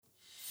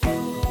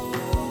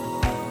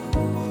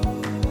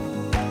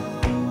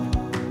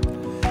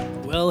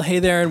Well, hey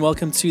there, and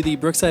welcome to the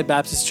Brookside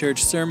Baptist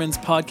Church Sermons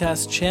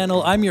podcast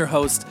channel. I'm your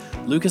host,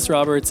 Lucas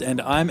Roberts,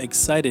 and I'm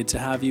excited to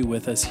have you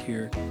with us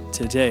here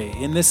today.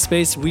 In this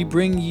space, we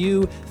bring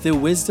you the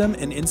wisdom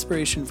and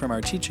inspiration from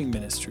our teaching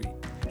ministry.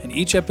 And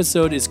each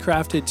episode is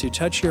crafted to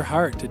touch your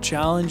heart, to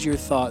challenge your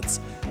thoughts,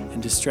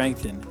 and to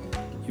strengthen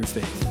your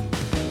faith.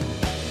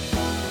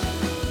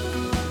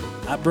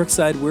 At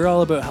Brookside, we're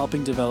all about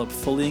helping develop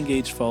fully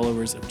engaged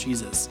followers of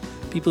Jesus.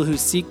 People who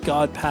seek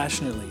God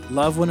passionately,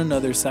 love one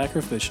another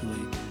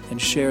sacrificially,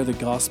 and share the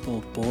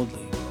gospel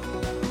boldly.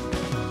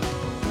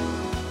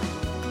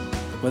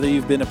 Whether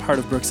you've been a part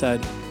of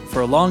Brookside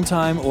for a long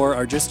time or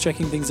are just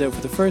checking things out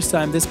for the first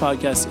time, this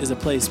podcast is a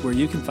place where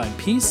you can find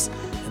peace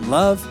and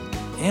love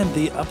and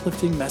the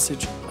uplifting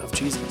message of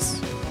Jesus.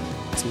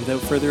 So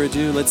without further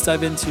ado, let's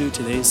dive into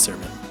today's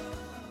sermon.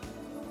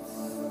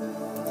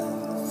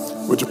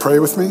 Would you pray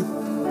with me?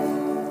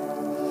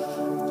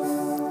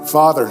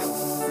 Father,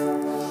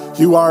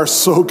 you are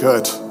so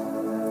good.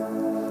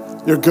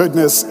 Your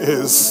goodness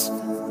is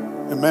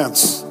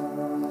immense.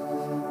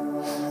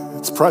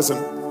 It's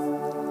present,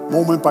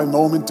 moment by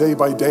moment, day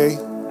by day.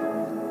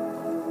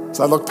 As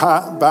I look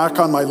back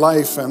on my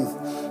life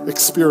and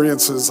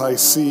experiences, I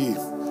see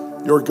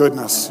your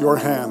goodness, your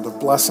hand of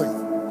blessing,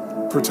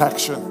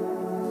 protection,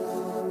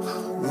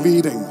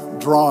 leading,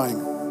 drawing.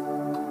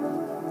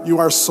 You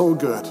are so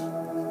good.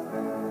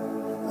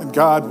 And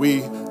God,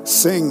 we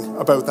sing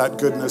about that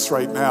goodness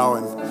right now,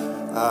 and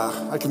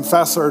I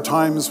confess there are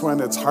times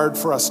when it's hard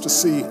for us to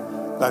see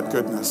that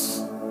goodness.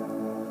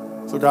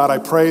 So God, I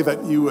pray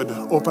that you would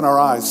open our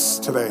eyes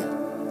today.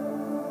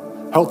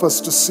 Help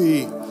us to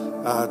see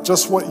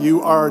just what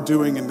you are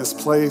doing in this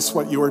place,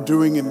 what you are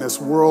doing in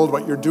this world,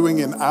 what you're doing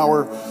in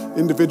our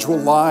individual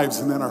lives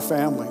and in our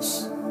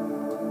families.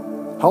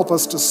 Help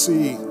us to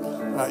see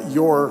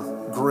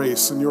your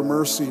grace and your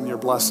mercy and your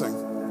blessing,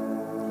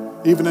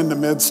 even in the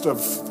midst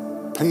of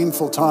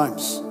painful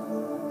times,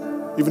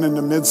 even in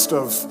the midst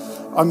of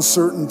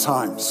uncertain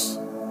times.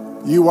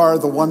 You are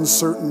the one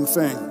certain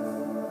thing.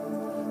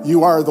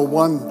 You are the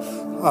one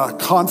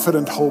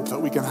confident hope that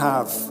we can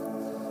have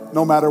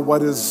no matter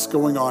what is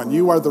going on.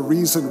 You are the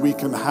reason we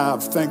can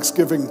have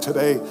Thanksgiving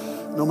today,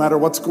 no matter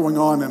what's going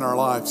on in our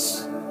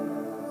lives.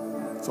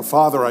 So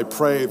Father, I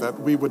pray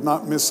that we would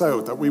not miss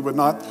out, that we would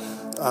not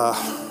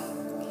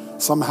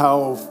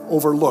somehow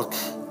overlook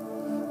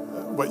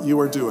what you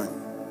are doing.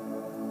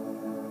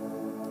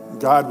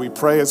 God, we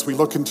pray as we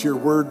look into your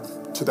word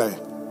today,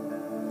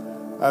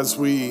 as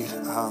we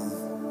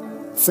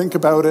think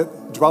about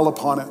it, dwell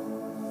upon it,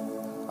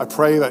 I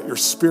pray that your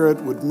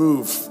Spirit would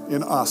move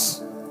in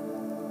us.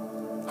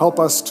 Help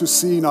us to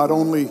see not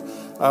only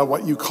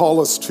what you call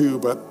us to,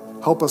 but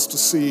help us to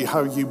see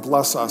how you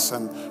bless us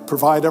and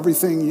provide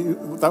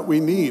everything that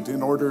we need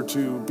in order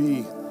to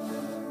be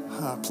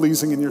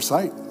pleasing in your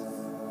sight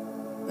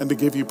and to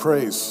give you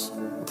praise,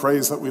 the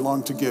praise that we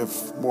long to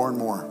give more and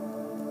more.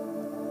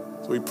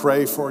 So we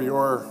pray for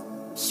your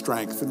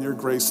strength and your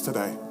grace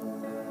today.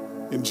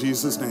 In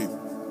Jesus' name,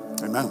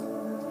 amen.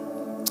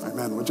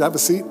 Amen. Would you have a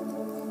seat?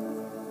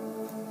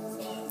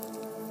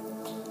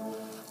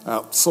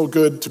 So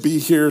good to be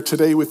here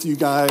today with you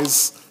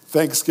guys.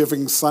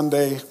 Thanksgiving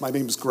Sunday. My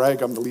name is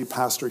Greg. I'm the lead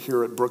pastor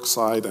here at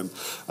Brookside, and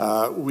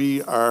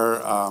we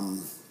are,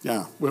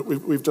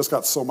 we've just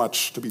got so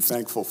much to be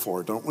thankful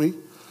for, don't we?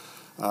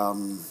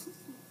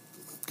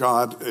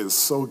 God is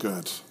so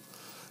good.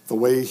 The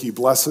way he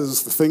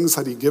blesses, the things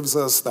that he gives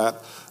us that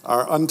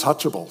are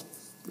untouchable.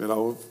 You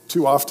know,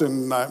 too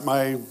often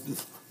my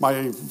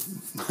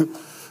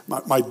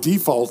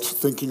default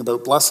thinking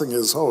about blessing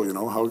is,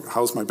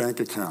 how's my bank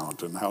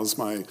account, and how's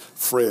my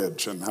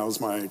fridge, and how's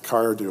my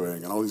car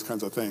doing, and all these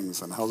kinds of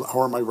things, and how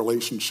are my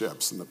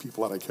relationships and the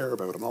people that I care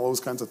about, and all those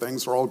kinds of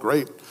things are all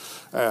great,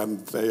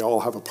 and they all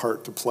have a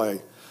part to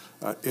play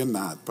in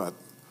that. But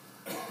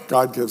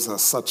God gives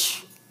us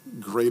such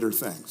greater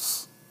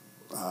things.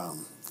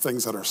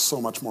 Things that are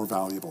so much more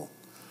valuable,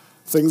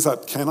 things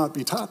that cannot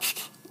be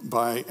touched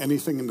by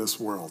anything in this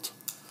world.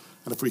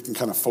 And if we can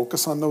kind of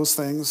focus on those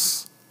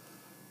things,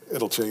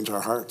 it'll change our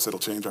hearts, it'll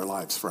change our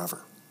lives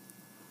forever.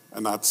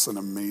 And that's an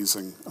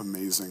amazing,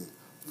 amazing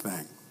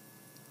thing.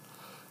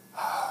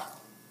 I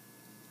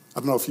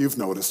don't know if you've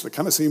noticed, it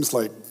kind of seems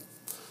like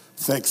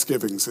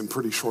Thanksgiving's in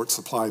pretty short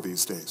supply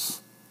these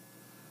days.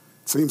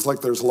 It seems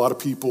like there's a lot of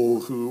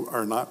people who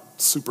are not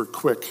super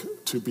quick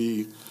to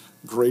be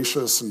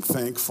gracious and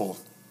thankful,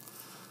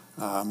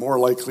 more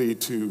likely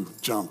to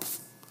jump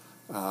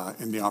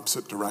in the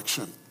opposite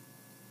direction.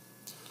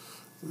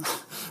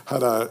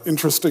 Had an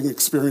interesting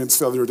experience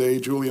the other day.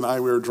 Julie and I,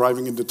 we were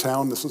driving into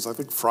town. This was, I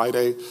think,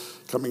 Friday,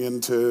 coming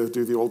in to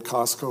do the old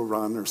Costco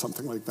run or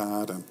something like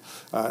that. And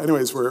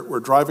anyways, we're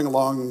driving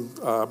along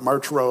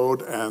March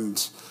Road,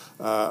 and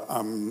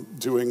I'm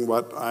doing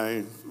what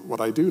I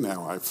do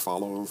now. I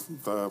follow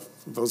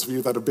those of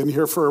you that have been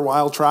here for a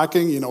while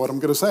tracking, you know what I'm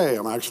going to say.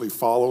 I'm actually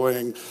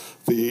following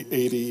the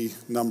 80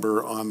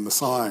 number on the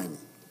sign,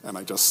 and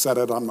I just set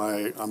it on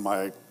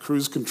my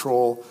cruise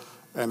control,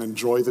 and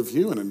enjoy the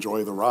view and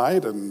enjoy the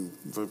ride and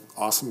the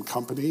awesome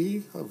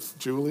company of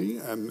Julie.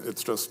 And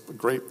it's just a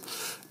great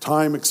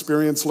time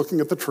experience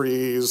looking at the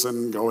trees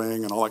and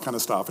going and all that kind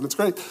of stuff. And it's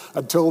great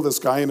until this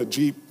guy in a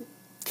Jeep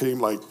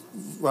came,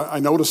 I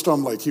noticed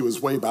him, he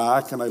was way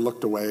back, and I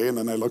looked away, and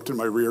then I looked in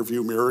my rear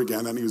view mirror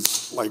again, and he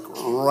was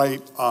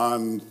right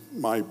on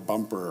my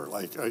bumper.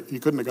 He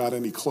couldn't have got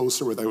any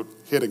closer without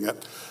hitting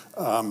it.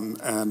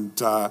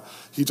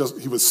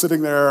 He was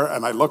sitting there,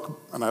 and I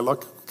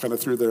look kind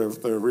of through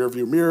the rear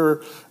view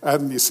mirror,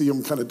 and you see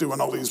him kind of doing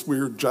all these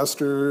weird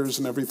gestures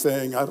and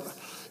everything. I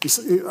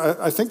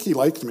think he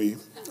liked me.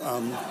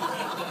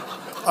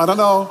 I don't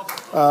know.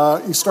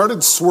 He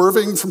started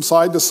swerving from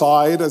side to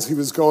side as he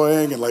was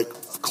going, and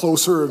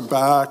closer and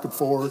back and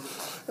forward.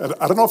 And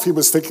I don't know if he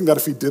was thinking that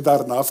if he did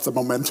that enough, the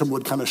momentum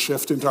would kind of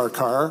shift into our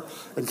car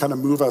and kind of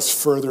move us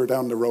further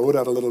down the road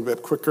at a little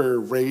bit quicker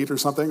rate or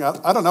something.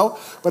 I don't know.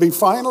 But he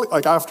finally,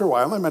 after a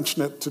while, I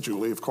mentioned it to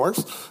Julie, of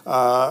course,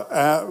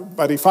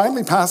 but he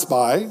finally passed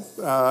by,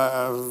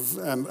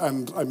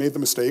 and I made the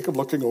mistake of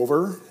looking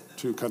over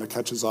to kind of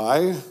catch his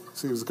eye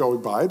as he was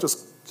going by,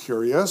 just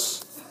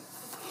curious.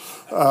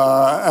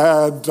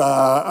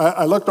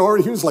 I looked over,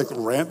 he was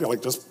ranting,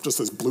 just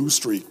this blue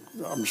streak.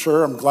 I'm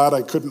glad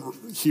I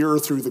couldn't hear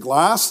through the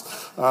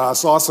glass.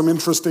 Saw some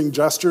interesting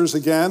gestures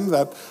again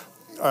that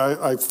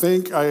I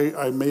think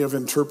I may have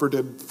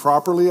interpreted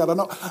properly. I don't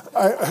know.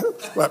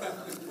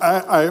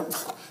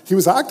 He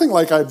was acting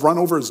like I'd run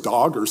over his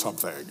dog or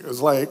something. It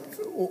was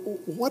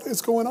what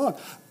is going on?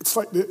 It's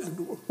what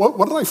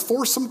did I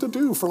force him to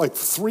do for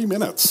 3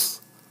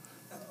 minutes?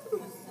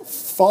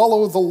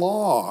 Follow the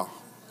law.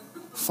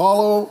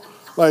 Follow,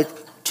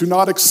 to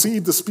not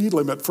exceed the speed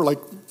limit for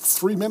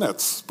 3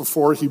 minutes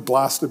before he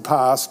blasted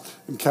past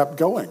and kept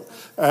going.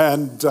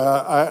 And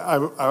I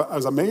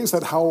was amazed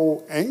at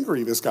how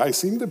angry this guy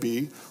seemed to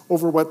be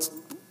over what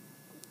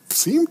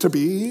seemed to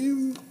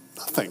be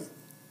nothing,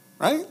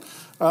 right?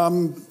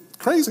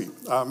 Crazy.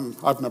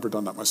 I've never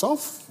done that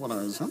myself when I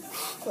was young.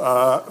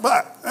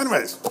 But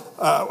anyways,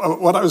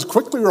 what I was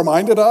quickly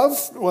reminded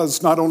of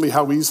was not only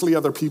how easily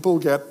other people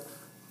get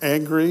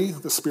angry.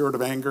 The spirit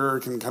of anger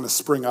can kind of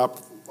spring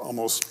up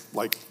almost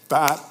like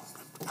that.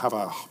 Have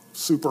a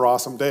super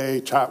awesome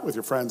day, chat with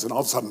your friends, and all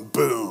of a sudden,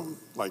 boom,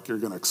 you're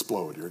going to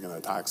explode. You're going to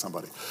attack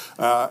somebody.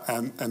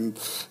 And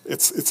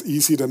it's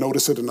easy to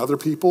notice it in other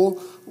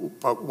people.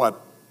 But what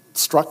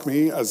struck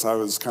me as I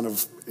was kind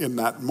of in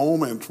that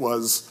moment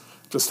was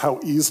just how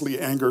easily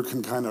anger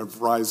can kind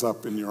of rise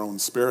up in your own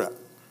spirit,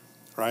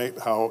 right?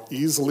 How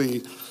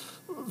easily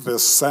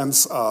this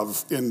sense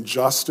of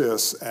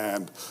injustice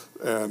and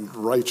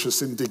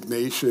righteous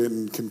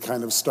indignation can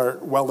kind of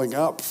start welling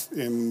up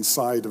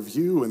inside of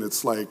you, and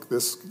it's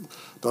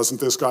doesn't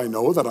this guy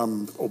know that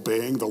I'm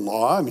obeying the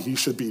law, and he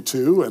should be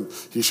too, and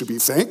he should be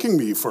thanking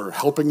me for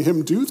helping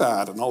him do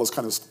that, and all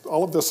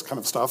of this kind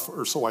of stuff,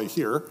 or so I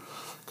hear.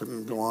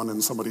 Couldn't go on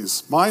in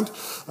somebody's mind.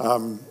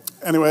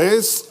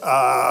 Anyways,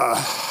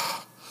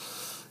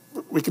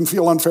 we can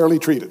feel unfairly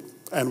treated,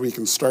 and we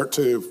can start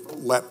to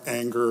let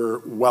anger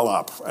well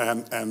up,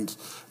 and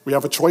we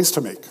have a choice to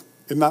make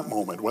in that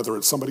moment, whether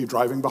it's somebody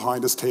driving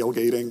behind us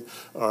tailgating,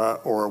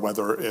 or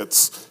whether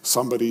it's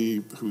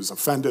somebody who's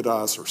offended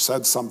us or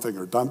said something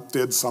or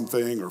did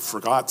something or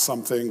forgot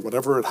something,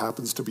 whatever it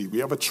happens to be. We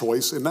have a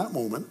choice in that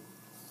moment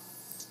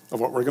of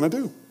what we're going to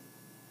do,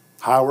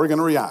 how we're going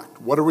to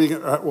react, what are we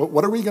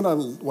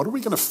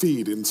going to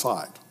feed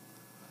inside.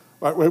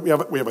 We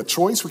have a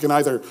choice. We can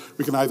either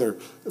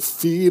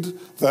feed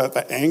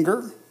the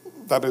anger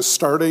that is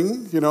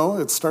starting,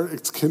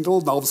 it's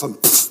kindled, and all of a sudden,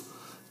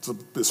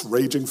 this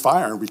raging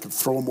fire. We could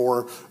throw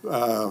more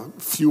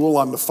fuel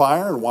on the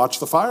fire and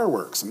watch the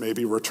fireworks, and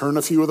maybe return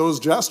a few of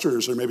those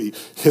gestures, or maybe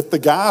hit the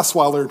gas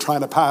while they're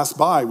trying to pass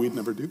by. We'd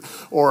never do,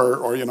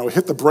 or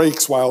hit the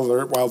brakes while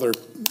they're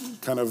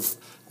kind of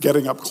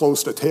getting up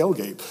close to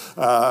tailgate.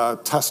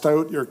 Test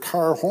out your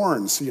car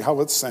horn, see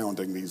how it's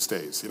sounding these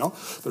days.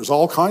 There's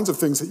all kinds of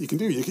things that you can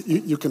do.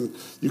 You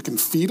can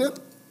feed it,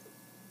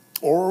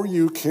 or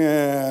you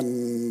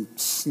can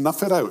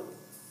snuff it out.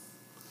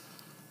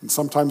 And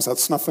sometimes that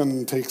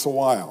snuffing takes a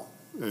while.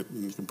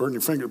 You can burn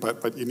your finger,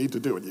 but you need to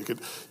do it.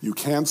 You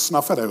can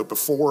snuff it out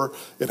before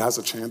it has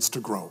a chance to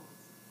grow.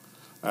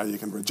 You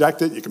can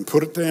reject it, you can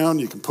put it down,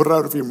 you can put it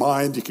out of your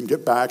mind, you can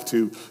get back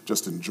to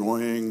just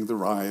enjoying the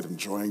ride,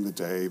 enjoying the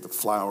day, the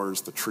flowers,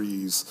 the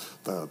trees,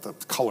 the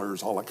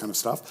colors, all that kind of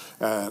stuff.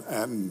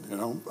 And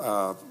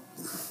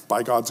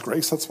by God's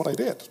grace, that's what I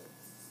did.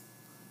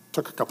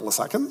 Took a couple of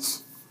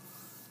seconds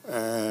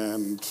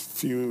and a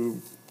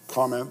few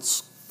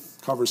comments,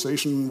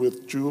 conversation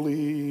with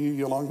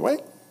Julie along the way,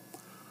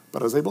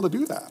 but I was able to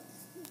do that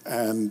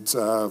and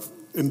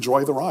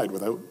enjoy the ride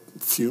without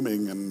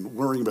fuming and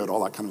worrying about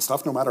all that kind of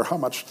stuff, no matter how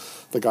much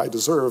the guy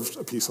deserved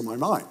a piece of my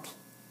mind.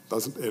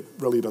 It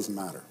really doesn't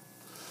matter.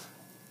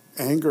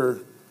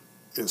 Anger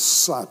is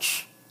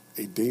such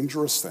a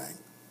dangerous thing,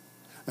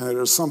 and it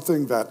is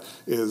something that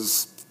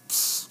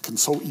can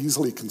so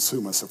easily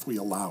consume us if we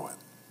allow it.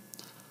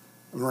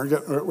 And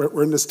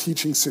we're in this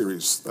teaching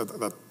series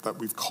that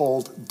we've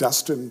called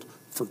Destined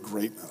for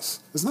Greatness.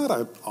 Isn't that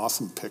an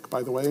awesome pick,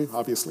 by the way?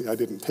 Obviously, I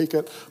didn't take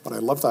it, but I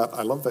love that.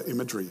 I love the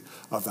imagery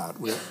of that.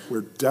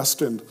 We're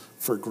destined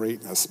for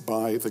greatness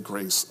by the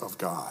grace of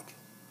God.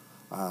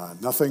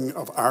 Nothing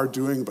of our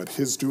doing, but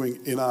his doing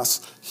in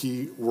us.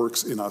 He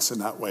works in us in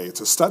that way.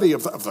 It's a study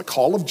of the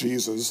call of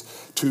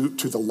Jesus to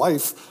the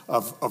life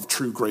of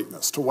true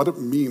greatness, to what it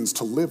means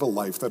to live a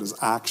life that is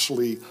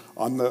actually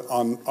on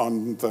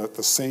the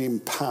same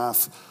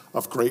path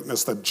of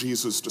greatness that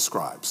Jesus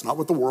describes. Not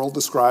what the world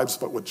describes,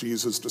 but what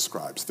Jesus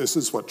describes. This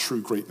is what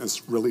true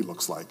greatness really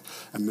looks like.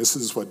 And this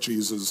is what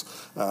Jesus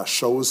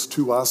shows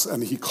to us,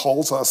 and he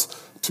calls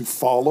us to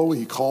follow.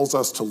 He calls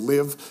us to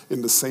live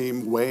in the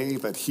same way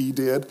that he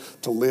did,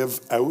 to live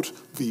out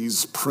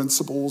these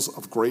principles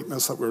of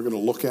greatness that we're going to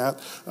look at.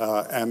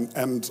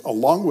 And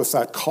along with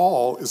that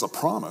call is a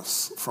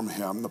promise from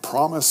him, the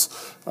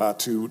promise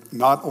to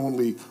not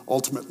only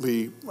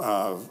ultimately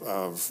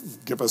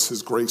give us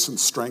his grace and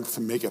strength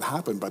to make it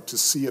happen, but to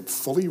see it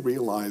fully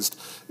realized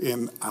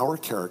in our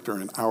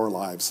character, in our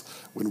lives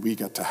when we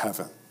get to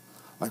heaven.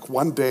 Like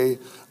one day,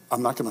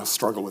 I'm not going to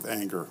struggle with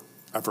anger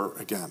ever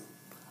again.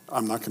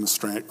 I'm not going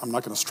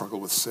to struggle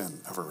with sin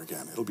ever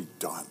again. It'll be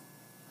done.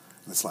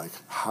 And it's like,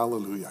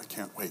 hallelujah, I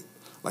can't wait.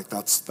 Like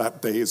that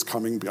day is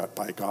coming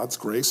by God's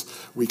grace.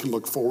 We can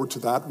look forward to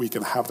that. We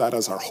can have that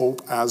as our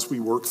hope as we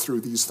work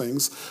through these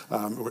things.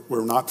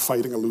 We're not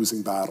fighting a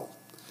losing battle,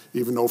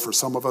 even though for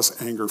some of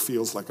us, anger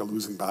feels like a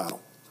losing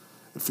battle.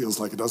 It feels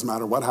like it doesn't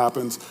matter what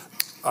happens,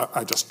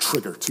 I just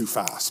trigger too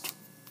fast,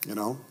 you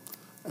know?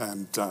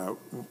 And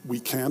we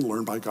can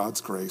learn by God's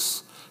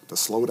grace to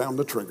slow down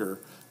the trigger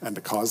and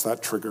to cause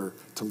that trigger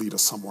to lead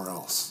us somewhere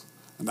else.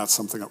 And that's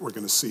something that we're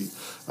going to see.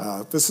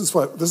 This is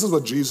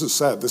what Jesus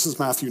said. This is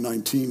Matthew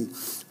 19,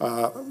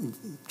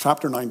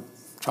 chapter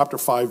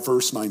 5,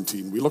 verse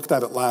 19. We looked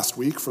at it last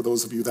week for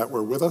those of you that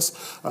were with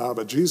us.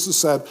 But Jesus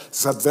said,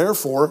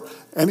 therefore,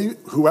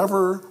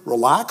 whoever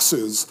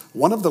relaxes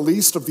one of the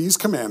least of these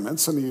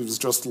commandments, and he was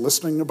just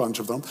listing a bunch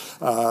of them,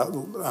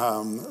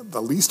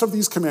 the least of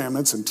these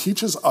commandments, and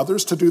teaches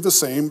others to do the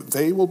same,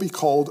 they will be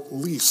called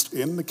least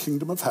in the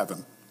kingdom of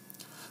heaven.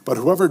 But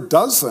whoever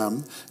does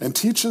them and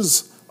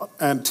teaches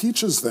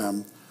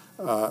them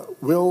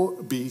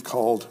will be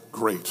called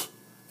great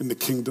in the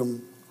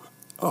kingdom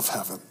of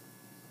heaven.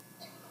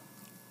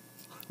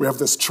 We have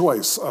this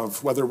choice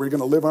of whether we're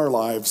going to live our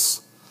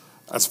lives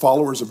as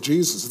followers of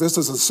Jesus. This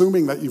is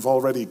assuming that you've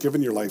already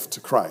given your life to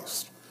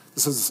Christ.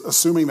 This is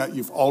assuming that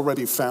you've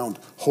already found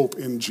hope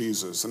in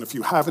Jesus. And if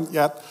you haven't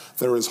yet,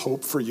 there is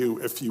hope for you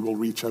if you will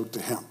reach out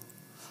to him.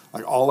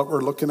 Like all that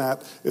we're looking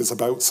at is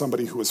about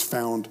somebody who has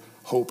found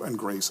hope and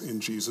grace in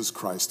Jesus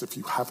Christ. If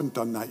you haven't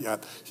done that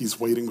yet,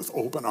 he's waiting with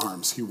open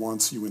arms. He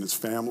wants you in his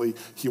family.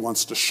 He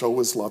wants to show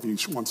his love. He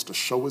wants to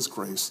show his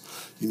grace.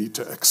 You need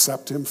to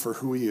accept him for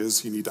who he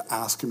is. You need to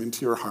ask him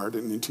into your heart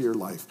and into your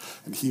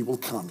life, and he will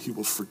come. He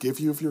will forgive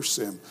you of your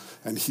sin,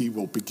 and he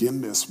will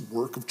begin this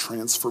work of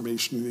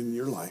transformation in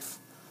your life.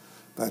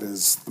 That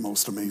is the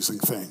most amazing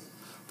thing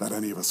that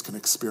any of us can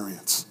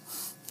experience.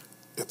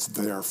 It's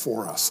there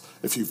for us.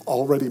 If you've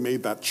already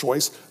made that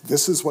choice,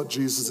 this is what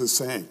Jesus is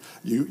saying.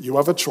 You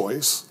have a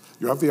choice.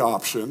 You have the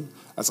option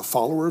as a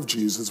follower of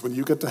Jesus. When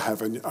you get to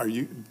heaven,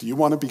 do you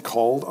want to be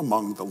called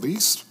among the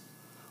least,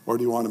 or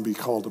do you want to be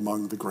called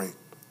among the great?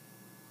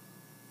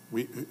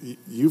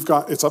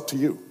 It's up to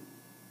you,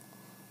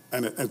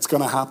 and it's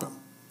going to happen.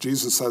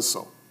 Jesus says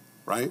so,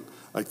 right?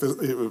 Like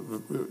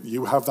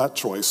you have that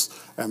choice,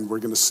 and we're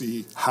going to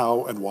see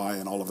how and why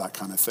and all of that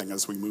kind of thing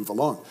as we move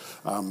along.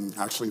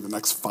 Actually, the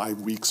next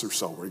 5 weeks or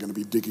so, we're going to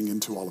be digging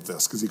into all of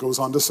this, because he goes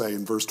on to say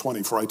in verse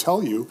 20, "For I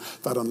tell you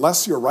that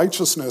unless your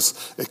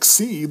righteousness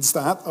exceeds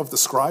that of the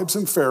scribes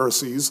and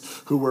Pharisees,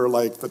 who were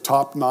like the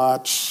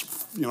top-notch,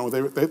 you know,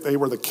 they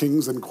were the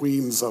kings and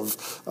queens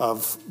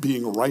of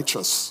being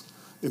righteous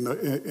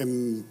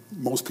in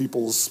most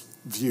people's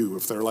view.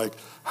 If they're like,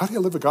 how do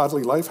you live a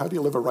godly life? How do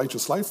you live a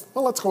righteous life?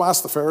 Well, let's go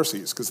ask the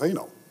Pharisees, because they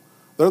know.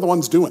 They're the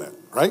ones doing it,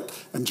 right?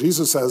 And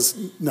Jesus says,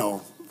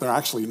 no, they're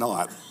actually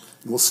not.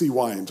 And we'll see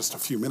why in just a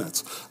few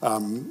minutes.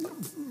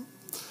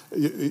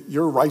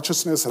 Your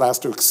righteousness, it has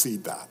to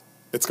exceed that.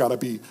 It's got to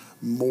be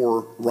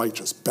more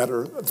righteous,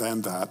 better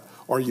than that,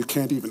 or you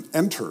can't even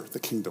enter the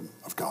kingdom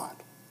of God.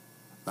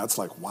 That's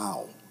like,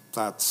 wow.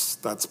 That's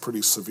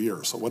pretty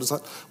severe. So what does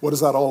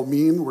that all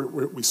mean?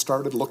 We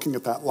started looking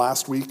at that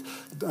last week.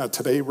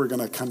 Today we're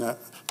going to kind of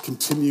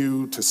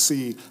continue to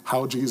see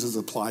how Jesus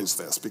applies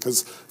this,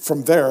 because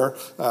from there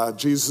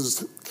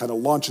Jesus kind of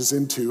launches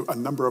into a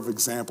number of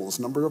examples,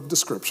 a number of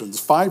descriptions.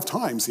 5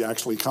 times he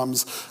actually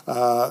comes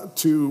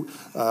to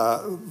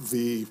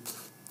the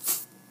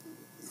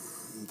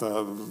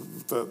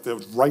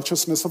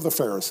righteousness of the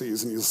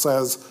Pharisees,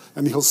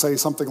 and he'll say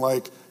something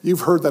like,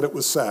 "You've heard that it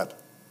was said."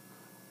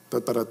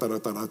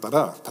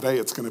 Today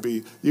it's going to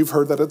be, you've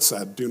heard that it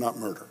said, do not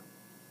murder.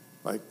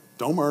 Like,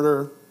 don't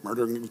murder.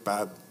 Murdering is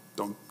bad.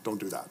 Don't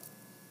do that.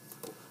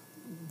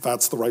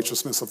 That's the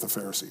righteousness of the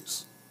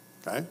Pharisees.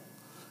 Okay?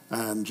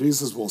 And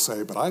Jesus will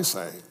say, but I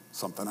say,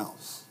 something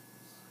else.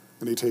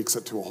 And he takes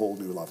it to a whole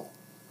new level.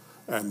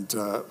 And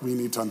we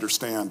need to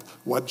understand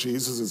what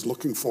Jesus is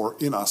looking for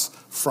in us,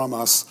 from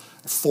us,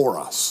 for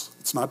us.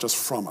 It's not just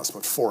from us,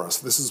 but for us.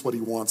 This is what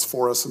he wants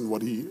for us and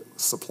what he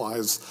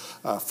supplies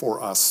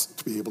for us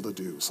to be able to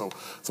do. So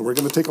we're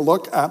going to take a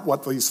look at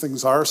what these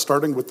things are,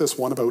 starting with this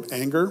one about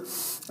anger.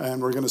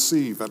 And we're going to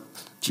see that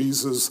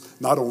Jesus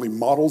not only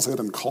models it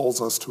and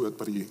calls us to it,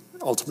 but he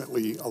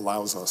ultimately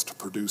allows us to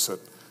produce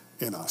it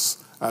in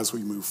us as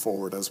we move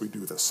forward, as we do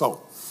this.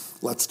 So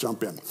let's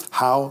jump in.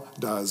 How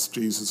does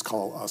Jesus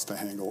call us to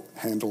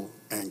handle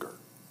anger?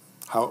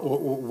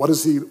 What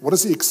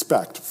does he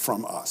expect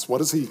from us? What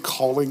is he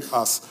calling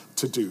us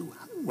to do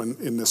when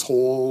in this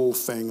whole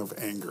thing of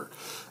anger?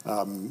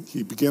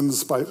 He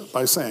begins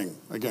by saying,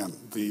 again,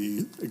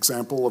 the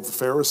example of the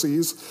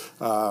Pharisees,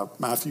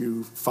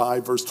 Matthew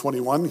 5, verse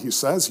 21, he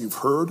says, "You've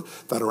heard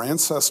that our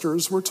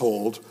ancestors were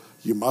told,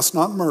 you must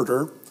not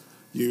murder.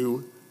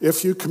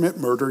 If you commit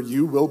murder,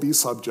 you will be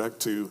subject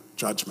to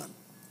judgment."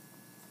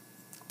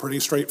 Pretty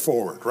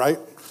straightforward, right?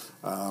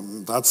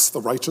 That's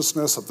the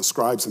righteousness of the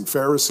scribes and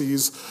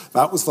Pharisees.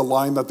 That was the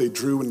line that they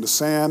drew in the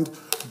sand.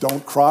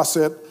 Don't cross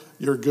it,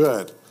 you're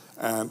good.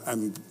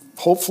 And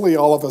hopefully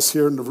all of us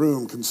here in the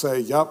room can say,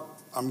 yep,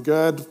 I'm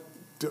good.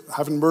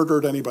 Haven't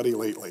murdered anybody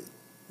lately.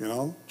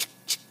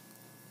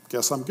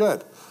 Guess I'm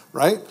good,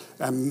 right?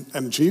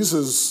 And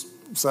Jesus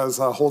says,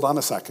 hold on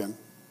a second.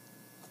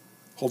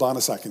 Hold on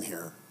a second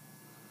here.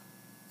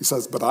 He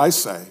says, but I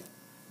say,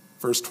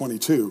 verse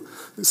 22,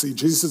 you see,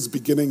 Jesus is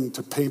beginning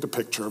to paint a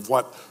picture of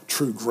what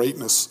true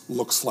greatness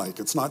looks like.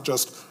 It's not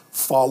just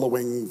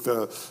following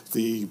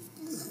the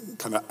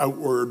kind of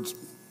outward,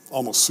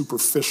 almost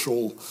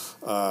superficial,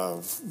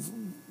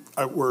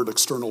 outward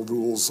external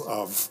rules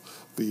of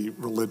the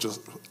religious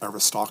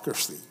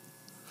aristocracy.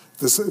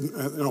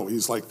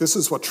 He's like, this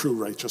is what true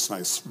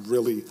righteousness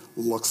really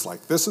looks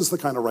like. This is the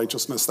kind of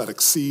righteousness that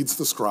exceeds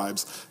the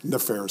scribes and the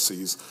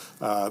Pharisees.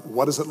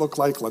 What does it look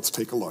like? Let's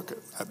take a look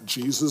at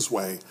Jesus'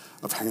 way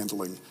of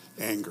handling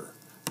anger.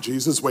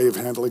 Jesus' way of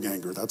handling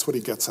anger. That's what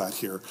he gets at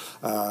here.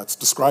 It's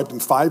described in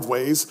 5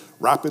 ways.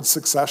 Rapid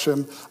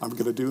succession. I'm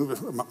going to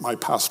do my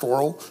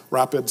pastoral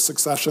rapid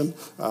succession.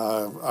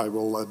 I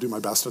will do my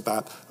best at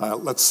that.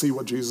 Let's see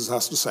what Jesus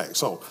has to say.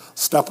 So,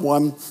 step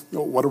 1,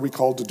 what are we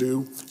called to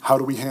do? How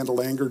do we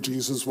handle anger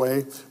Jesus'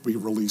 way? We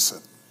release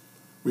it.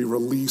 We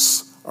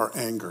release our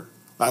anger.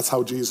 That's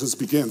how Jesus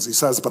begins. He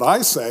says, but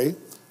I say,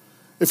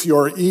 if you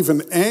are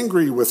even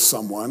angry with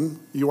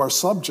someone, you are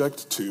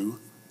subject to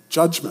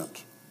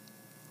judgment.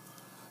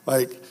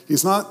 Like,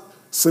 he's not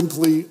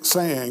simply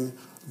saying,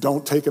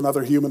 don't take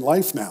another human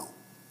life now.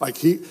 Like,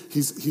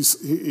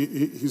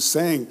 he's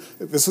saying,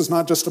 this is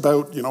not just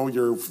about,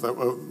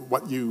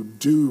 what you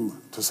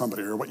do to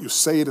somebody or what you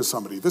say to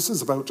somebody. This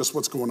is about just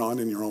what's going on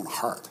in your own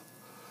heart.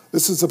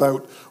 This is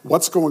about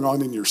what's going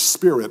on in your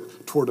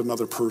spirit toward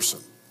another person.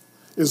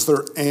 Is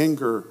there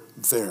anger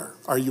there?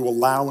 Are you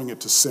allowing it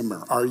to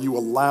simmer? Are you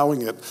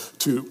allowing it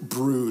to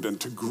brood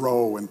and to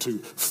grow and to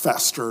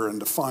fester and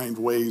to find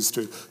ways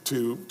to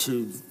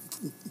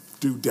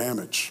do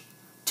damage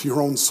to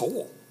your own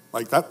soul?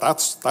 Like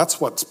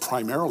that's what's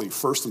primarily,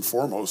 first and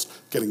foremost,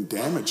 getting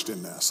damaged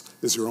in this,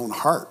 is your own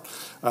heart.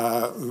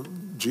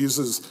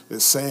 Jesus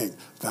is saying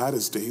that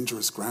is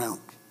dangerous ground.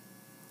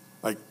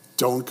 Like,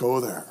 don't go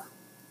there.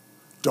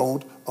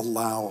 Don't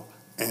allow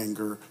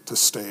anger to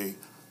stay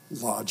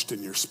lodged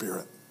in your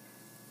spirit.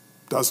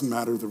 Doesn't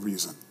matter the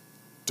reason.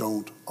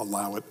 Don't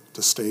allow it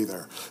to stay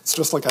there. It's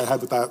just like I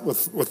had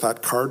with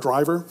that car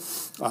driver.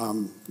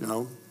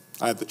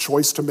 I had the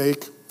choice to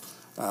make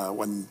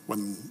when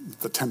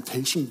the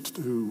temptation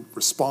to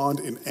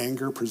respond in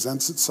anger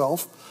presents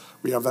itself.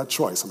 We have that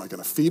choice. Am I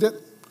going to feed it,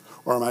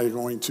 or am I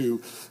going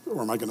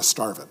to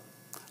starve it?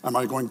 Am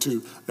I going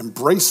to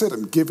embrace it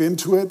and give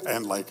into it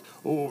and like,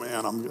 oh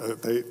man,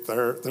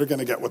 they're going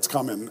to get what's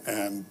coming,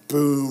 and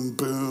boom,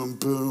 boom,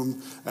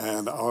 boom,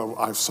 and oh,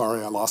 I'm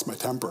sorry, I lost my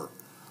temper.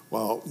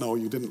 Well, no,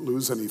 you didn't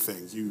lose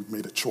anything. You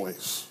made a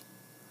choice.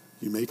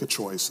 You make a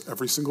choice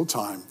every single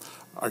time.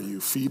 Are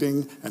you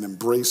feeding and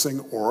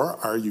embracing,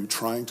 or are you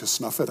trying to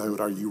snuff it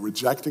out? Are you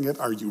rejecting it?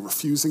 Are you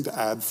refusing to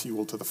add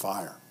fuel to the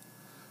fire?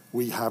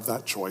 We have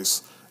that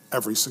choice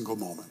every single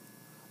moment.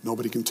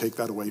 Nobody can take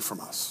that away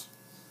from us.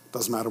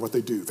 Doesn't matter what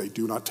they do. They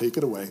do not take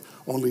it away.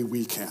 Only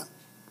we can.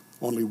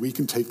 Only we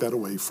can take that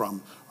away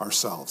from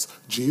ourselves.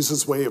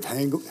 Jesus' way of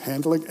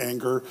handling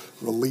anger,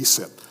 release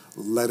it.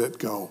 Let it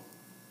go.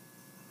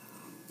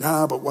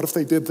 Yeah, but what if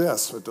they did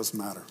this? It doesn't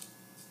matter.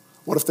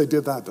 What if they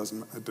did that?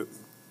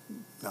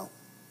 No.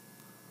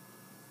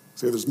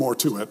 See, there's more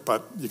to it,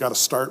 but you got to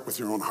start with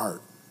your own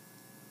heart.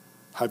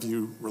 Have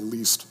you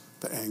released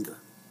the anger?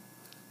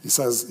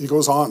 He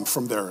goes on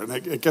from there, and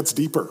it gets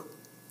deeper.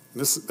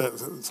 And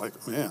it's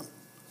like, man.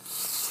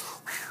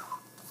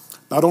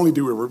 Not only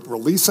do we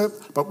release it,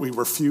 but we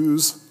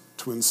refuse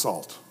to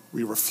insult.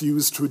 We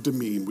refuse to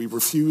demean. We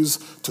refuse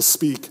to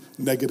speak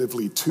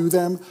negatively to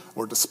them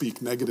or to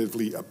speak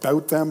negatively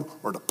about them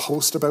or to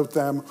post about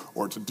them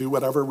or to do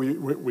whatever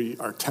we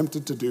are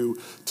tempted to do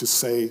to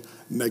say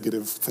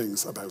negative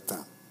things about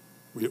them.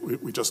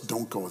 We just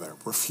don't go there.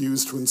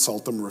 Refuse to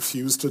insult them,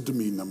 refuse to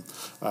demean them.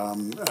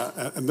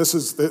 And this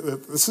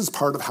is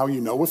part of how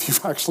you know if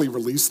you've actually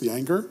released the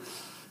anger.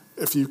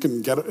 If you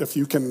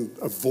can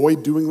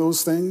avoid doing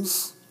those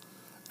things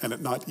and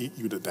it not eat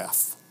you to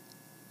death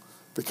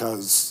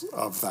because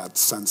of that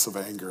sense of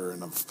anger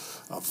and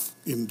of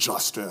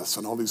injustice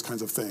and all these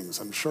kinds of things.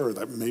 I'm sure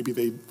that maybe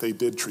they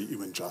did treat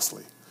you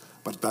unjustly,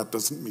 but that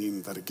doesn't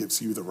mean that it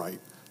gives you the right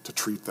to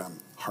treat them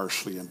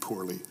harshly and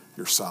poorly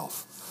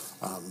yourself.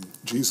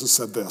 Jesus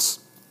said this,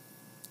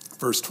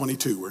 verse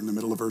 22, we're in the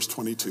middle of verse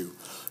 22.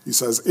 He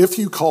says, if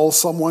you call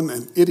someone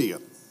an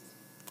idiot,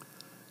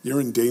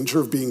 you're in danger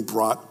of being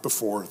brought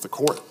before the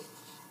court.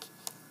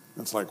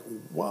 And it's like,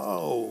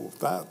 whoa,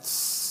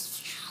 that's...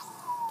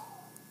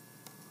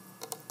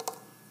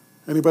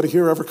 Anybody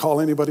here ever call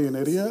anybody an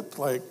idiot?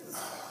 Like,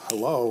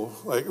 hello,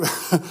 like,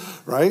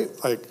 right?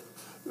 Like,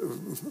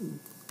 it'd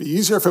be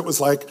easier if it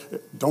was like,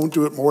 don't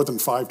do it more than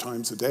 5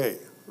 times a day,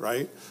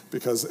 right?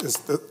 Because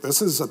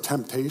this is a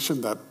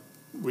temptation that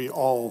we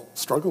all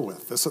struggle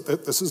with.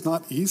 This is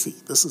not easy.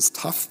 This is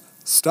tough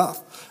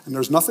stuff. And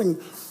there's nothing,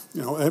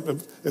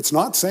 it's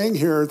not saying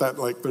here that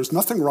like there's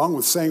nothing wrong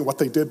with saying what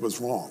they did was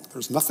wrong.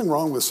 There's nothing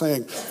wrong with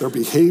saying their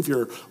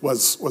behavior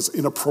was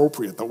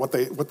inappropriate, that what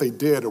they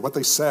did or what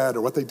they said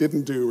or what they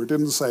didn't do or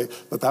didn't say,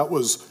 that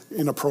was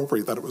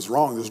inappropriate, that it was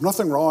wrong. There's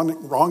nothing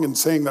wrong in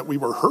saying that we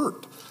were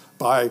hurt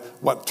by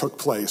what took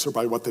place or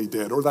by what they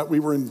did, or that we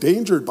were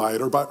endangered by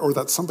it, or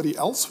that somebody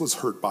else was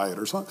hurt by it.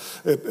 Or something.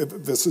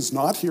 This is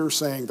not here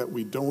saying that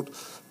we don't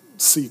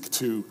seek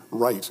to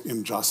right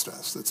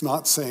injustice. It's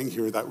not saying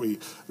here that we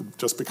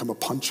just become a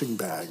punching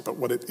bag, but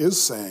what it is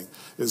saying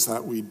is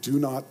that we do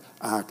not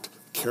act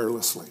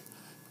carelessly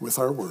with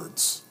our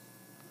words,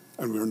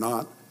 and we're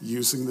not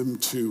using them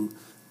to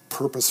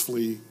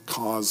purposefully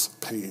cause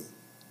pain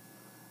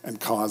and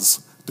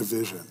cause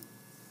division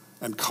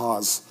and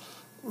cause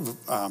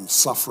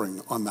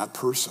suffering on that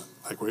person.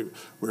 Like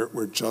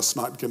we're just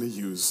not going to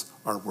use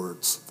our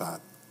words that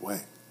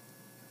way.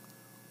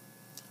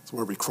 So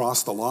where we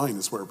cross the line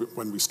is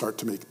when we start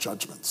to make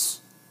judgments,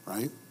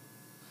 right?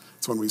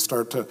 It's when we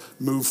start to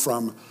move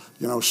from,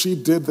 she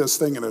did this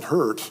thing and it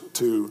hurt,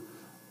 to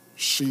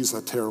she's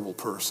a terrible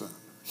person.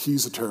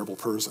 He's a terrible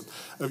person.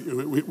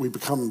 We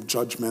become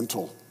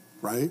judgmental,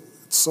 right?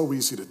 It's so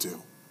easy to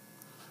do.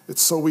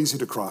 It's so easy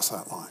to cross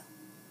that line.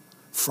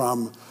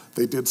 From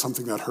they did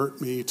something that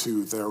hurt me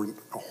to they're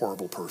a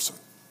horrible person.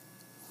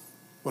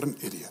 What an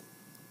idiot.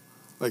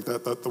 Like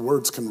that the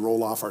words can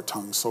roll off our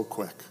tongue so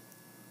quick.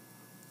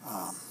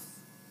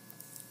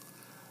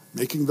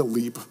 Making the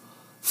leap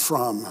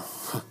from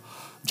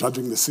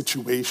judging the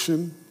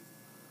situation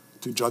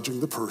to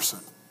judging the person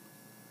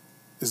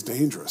is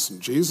dangerous.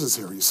 And Jesus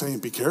here, he's saying,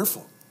 be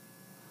careful.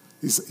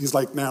 He's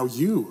like, now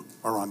you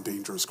are on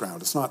dangerous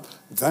ground. It's not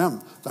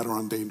them that are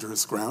on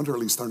dangerous ground, or at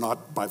least they're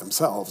not by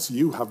themselves.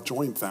 You have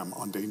joined them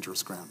on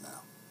dangerous ground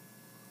now.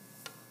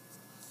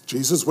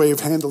 Jesus' way of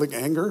handling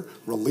anger,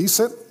 release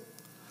it.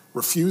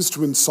 Refuse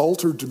to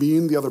insult or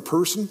demean the other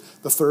person.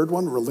 The third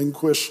one,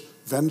 relinquish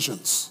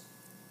vengeance.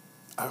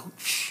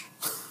 Ouch.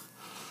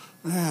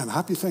 Man,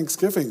 happy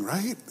Thanksgiving,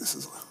 right? This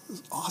is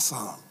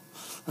awesome.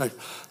 Like,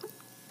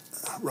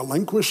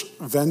 relinquish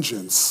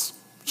vengeance.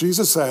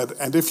 Jesus said,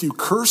 and if you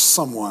curse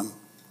someone,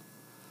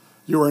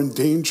 you are in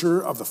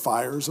danger of the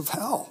fires of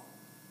hell.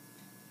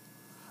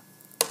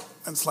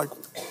 And it's like,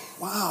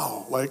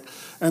 wow. Like,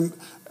 and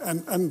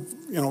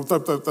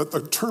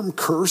the term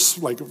curse,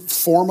 like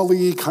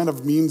formally kind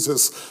of means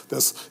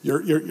this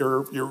you're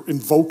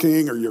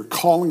invoking or you're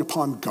calling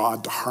upon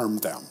God to harm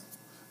them.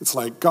 It's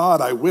like,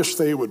 God, I wish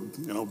they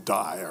would,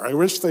 die, or I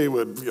wish they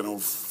would,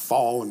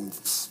 fall and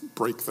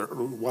break their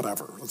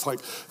whatever. It's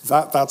like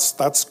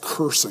that's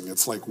cursing.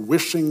 It's like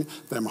wishing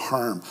them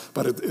harm.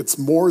 But it's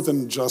more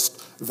than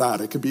just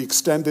that. It can be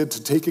extended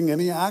to taking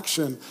any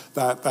action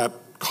that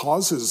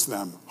causes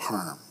them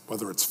harm,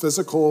 whether it's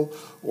physical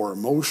or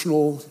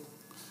emotional,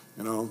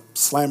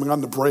 slamming on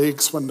the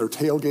brakes when they're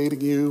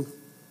tailgating you,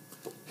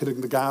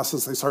 hitting the gas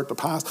as they start to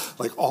pass,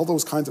 like all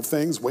those kinds of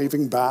things,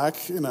 waving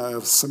back in a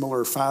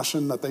similar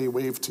fashion that they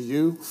wave to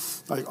you,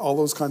 like all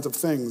those kinds of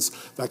things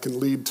that can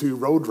lead to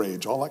road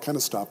rage, all that kind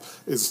of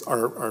stuff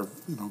are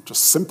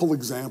just simple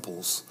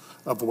examples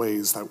of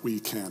ways that we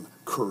can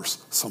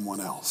curse someone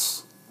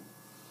else.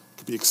 It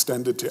can be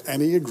extended to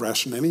any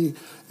aggression,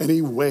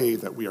 any way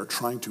that we are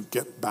trying to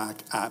get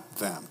back at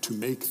them, to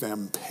make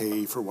them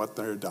pay for what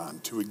they're done,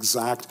 to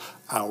exact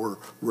our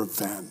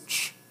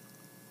revenge.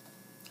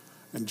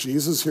 And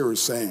Jesus here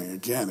is saying,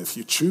 again, if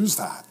you choose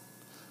that,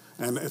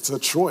 and it's a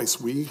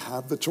choice, we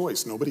have the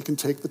choice. Nobody can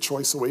take the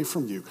choice away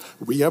from you.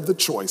 We have the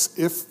choice.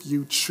 If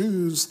you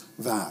choose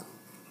that,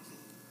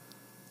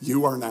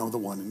 you are now the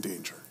one in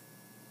danger.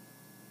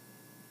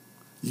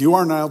 You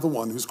are now the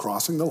one who's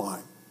crossing the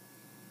line.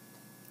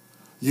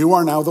 You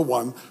are now the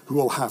one who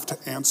will have to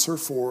answer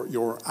for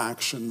your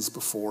actions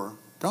before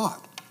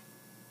God.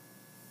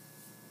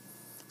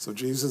 So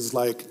Jesus is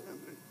like,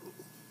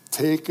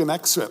 take an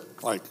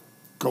exit, like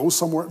go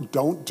somewhere,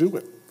 don't do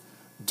it.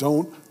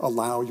 Don't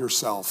allow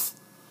yourself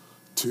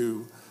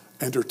to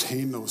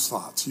entertain those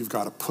thoughts. You've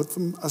got to put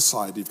them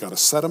aside. You've got to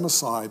set them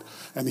aside.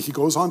 And he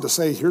goes on to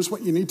say, here's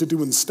what you need to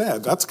do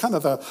instead. That's kind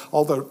of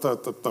all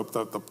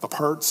the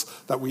parts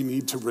that we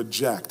need to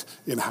reject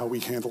in how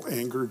we handle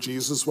anger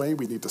Jesus' way.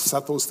 We need to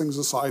set those things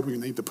aside. We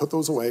need to put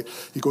those away.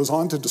 He goes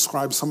on to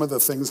describe some of the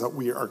things that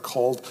we are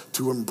called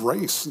to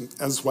embrace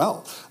as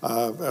well.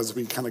 As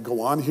we kind of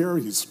go on here,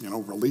 he's,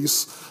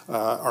 release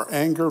our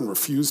anger and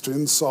refuse to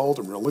insult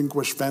and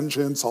relinquish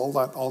vengeance, all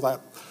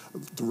that.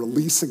 The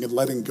releasing and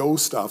letting go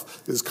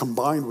stuff is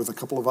combined with a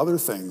couple of other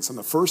things. And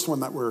the first one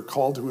that we're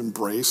called to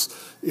embrace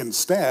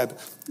instead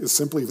is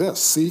simply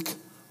this: seek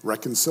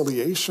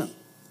reconciliation.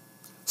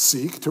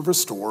 Seek to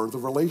restore the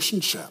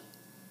relationship.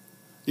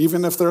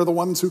 Even if they're the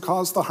ones who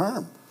caused the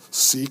harm,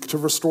 seek to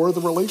restore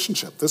the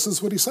relationship. This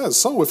is what he says.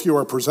 So if you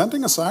are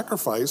presenting a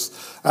sacrifice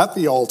at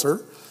the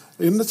altar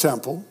in the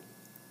temple,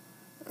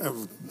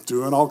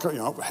 doing all,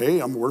 hey,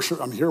 I'm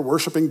here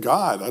worshiping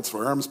God. That's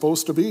where I'm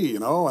supposed to be,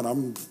 and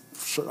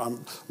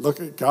look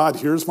at God,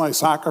 here's my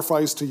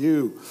sacrifice to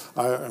you.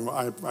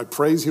 I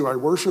praise you, I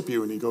worship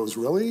you. And he goes,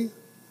 really?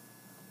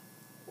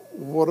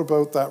 What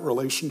about that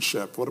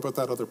relationship? What about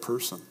that other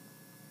person?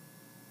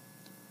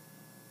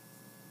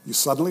 You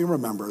suddenly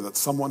remember that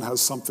someone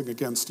has something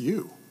against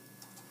you.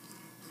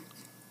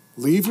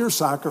 Leave your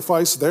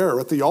sacrifice there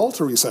at the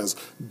altar, he says.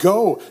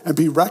 Go and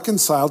be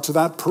reconciled to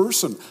that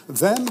person.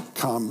 Then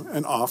come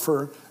and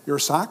offer your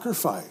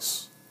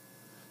sacrifice.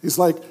 He's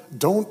like,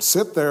 don't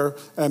sit there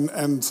and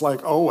it's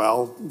like, oh,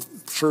 well,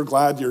 sure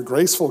glad you're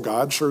graceful,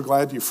 God. Sure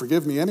glad you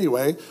forgive me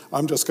anyway.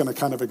 I'm just going to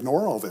kind of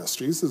ignore all this.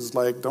 Jesus is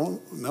like, don't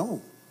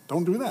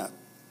do that.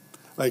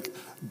 Like,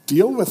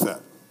 deal with it.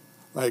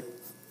 Like,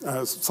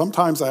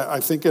 sometimes I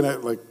think in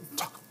it, like,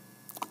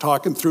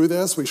 talking through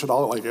this, we should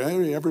all like,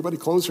 hey, everybody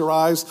close your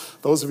eyes.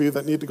 Those of you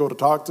that need to go to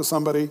talk to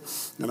somebody,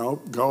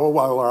 go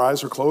while our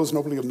eyes are closed.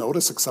 Nobody will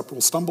notice except we'll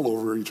stumble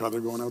over each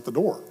other going out the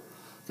door.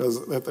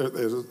 Because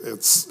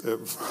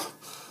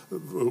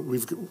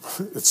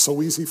it's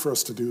so easy for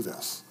us to do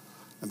this.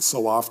 And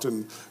so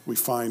often we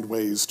find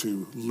ways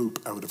to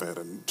loop out of it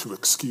and to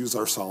excuse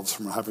ourselves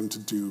from having to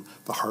do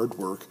the hard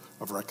work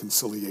of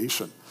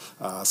reconciliation.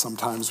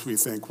 Sometimes we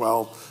think,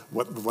 well,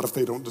 what if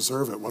they don't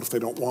deserve it? What if they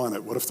don't want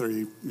it? What if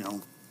they,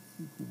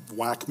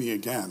 whack me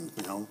again?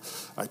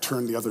 I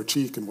turn the other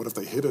cheek, and what if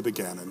they hit it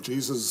again? And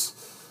Jesus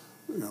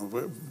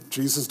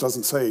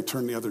doesn't say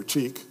turn the other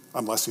cheek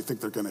unless you think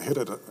they're going to hit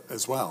it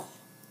as well,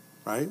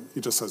 right?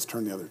 He just says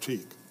turn the other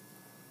cheek.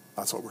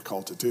 That's what we're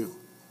called to do.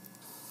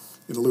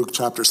 In Luke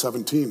chapter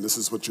 17, this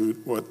is what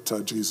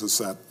Jesus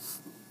said.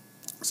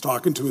 He's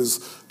talking to his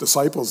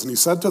disciples, and he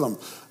said to them,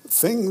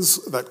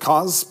 things that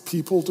cause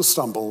people to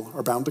stumble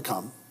are bound to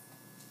come.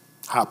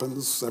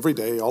 Happens every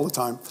day, all the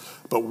time.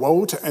 But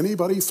woe to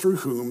anybody through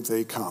whom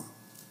they come.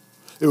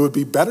 It would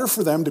be better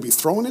for them to be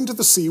thrown into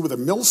the sea with a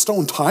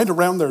millstone tied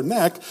around their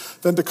neck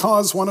than to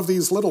cause one of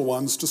these little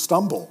ones to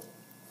stumble.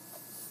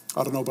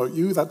 I don't know about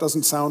you, that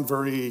doesn't sound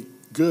very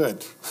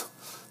good.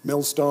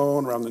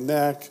 Millstone around the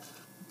neck,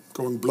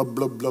 going blub,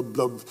 blub, blub,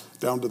 blub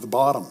down to the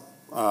bottom.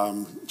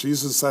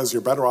 Jesus says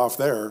you're better off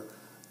there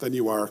than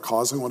you are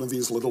causing one of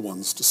these little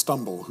ones to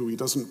stumble, who he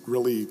doesn't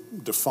really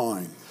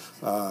define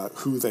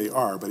who they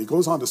are. But he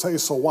goes on to say,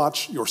 so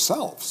watch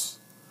yourselves.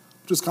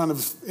 Which is kind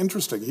of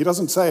interesting. He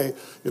doesn't say,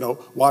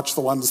 watch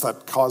the ones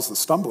that cause the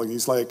stumbling.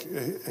 He's like,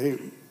 hey,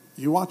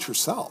 you watch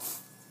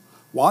yourself.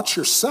 Watch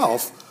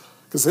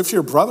yourself, because if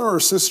your brother or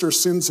sister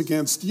sins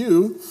against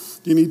you,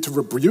 you need to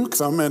rebuke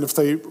them, and if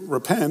they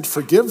repent,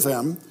 forgive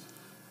them.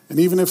 And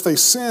even if they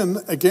sin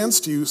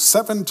against you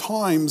 7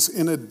 times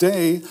in a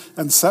day,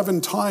 and 7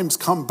 times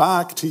come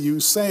back to you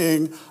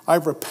saying, I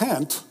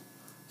repent,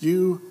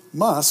 you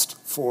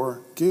must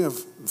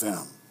forgive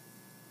them.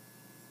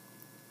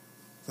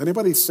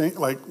 Anybody think,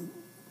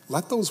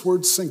 let those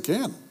words sink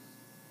in?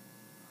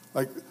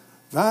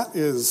 That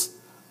is,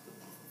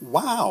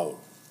 wow.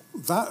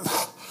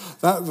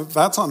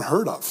 That's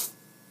unheard of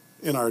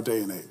in our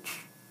day and age.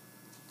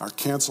 Our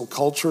cancel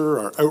culture,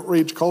 our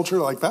outrage culture,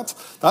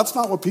 that's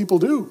not what people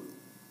do.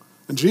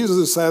 And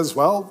Jesus says,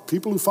 well,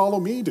 people who follow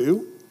me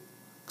do,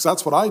 because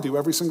that's what I do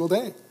every single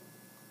day.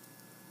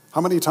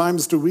 How many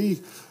times do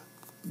we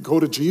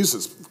go to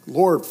Jesus?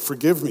 Lord,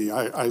 forgive me.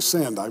 I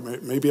sinned.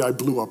 Maybe I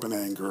blew up in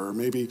anger, or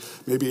maybe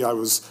I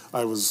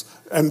was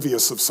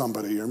envious of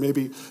somebody, or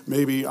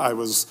maybe I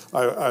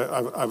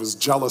was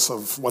jealous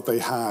of what they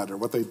had or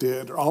what they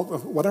did, or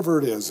whatever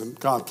it is. And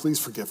God, please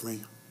forgive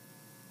me.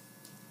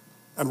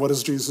 And what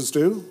does Jesus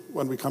do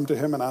when we come to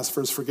him and ask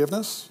for his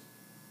forgiveness?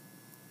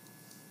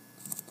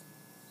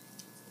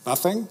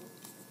 Nothing.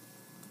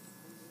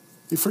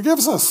 He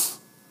forgives us.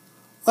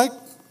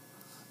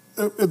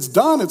 It's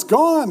done. It's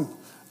gone.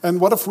 And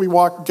what if we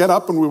get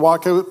up and we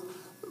walk out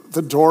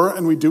the door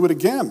and we do it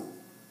again?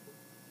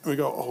 And we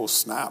go, oh,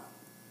 snap.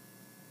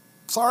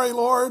 sorry,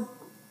 Lord,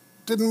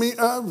 didn't mean,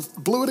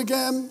 blew it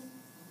again.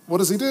 What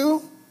does he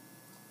do?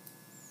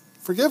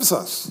 Forgives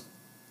us.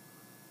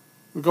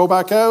 We go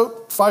back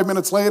out, 5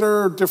 minutes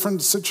later,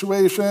 different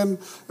situation,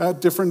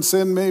 different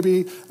sin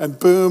maybe, and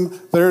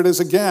boom, there it is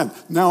again.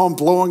 Now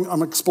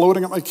I'm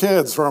exploding at my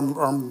kids, or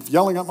I'm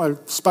yelling at my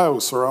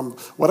spouse, or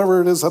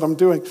whatever it is that I'm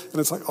doing. And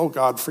it's like, oh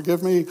God,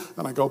 forgive me.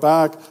 And I go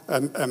back,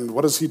 and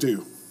what does he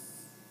do?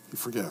 He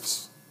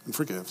forgives, and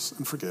forgives,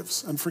 and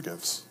forgives, and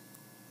forgives.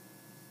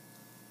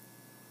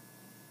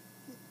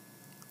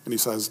 And he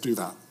says, do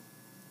that.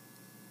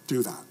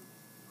 Do that.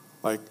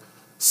 Like,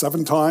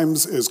 7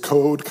 times is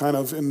code kind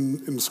of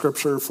in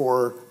Scripture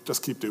for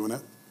just keep doing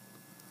it.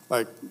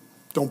 Like,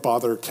 don't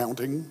bother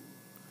counting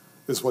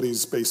is what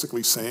he's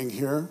basically saying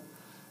here.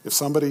 If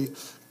somebody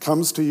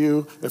comes to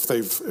you, if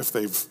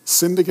they've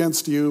sinned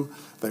against you,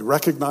 they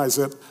recognize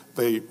it,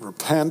 they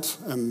repent,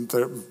 and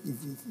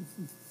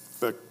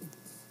the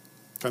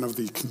kind of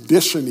the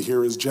condition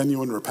here is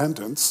genuine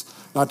repentance,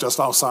 not just,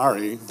 oh,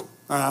 sorry,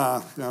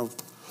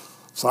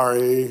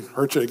 sorry,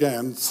 hurt you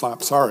again,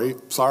 slap, sorry.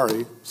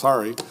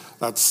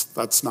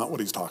 That's not what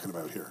he's talking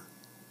about here.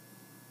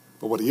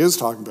 But what he is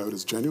talking about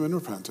is genuine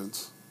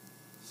repentance,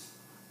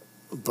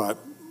 but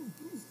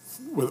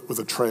with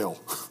a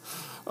trail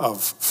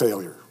of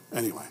failure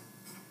anyway.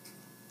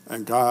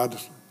 And God,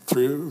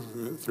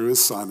 through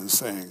his Son, is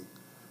saying,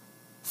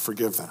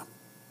 forgive them.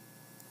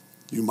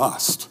 You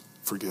must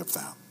forgive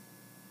them.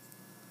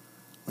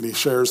 When he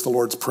shares the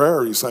Lord's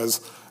Prayer, he says,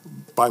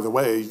 by the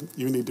way,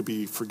 you need to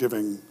be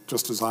forgiving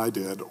just as I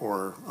did,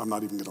 or I'm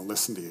not even going to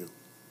listen to you.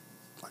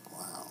 It's like,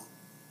 wow,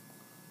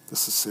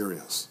 this is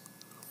serious.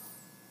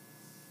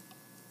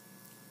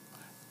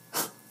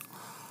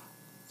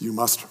 You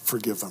must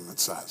forgive them, it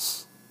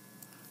says.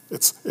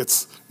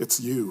 It's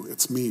you,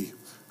 it's me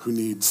who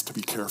needs to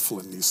be careful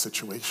in these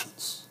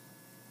situations.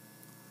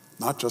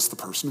 Not just the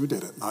person who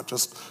did it, not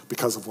just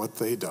because of what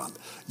they done.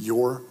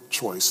 Your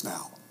choice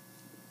now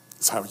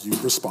is how you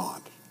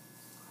respond,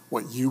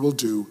 what you will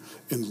do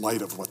in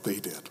light of what they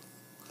did.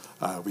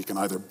 We can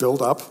either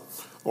build up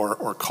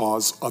or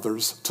cause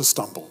others to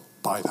stumble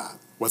by that,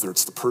 whether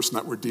it's the person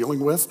that we're dealing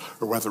with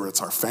or whether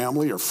it's our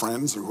family or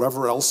friends or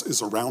whoever else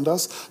is around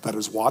us that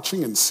is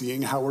watching and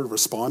seeing how we're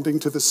responding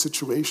to this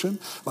situation.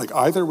 Like,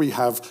 either we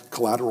have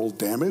collateral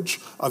damage,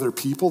 other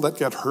people that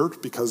get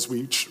hurt because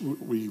we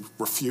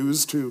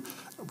refuse to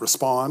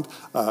respond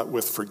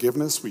with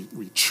forgiveness.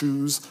 We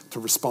choose to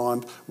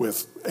respond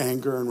with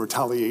anger and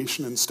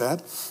retaliation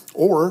instead.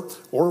 Or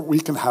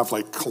we can have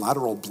like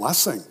collateral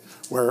blessing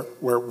where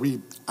we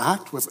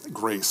act with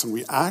grace and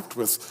we act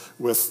with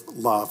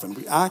love and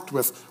we act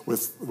with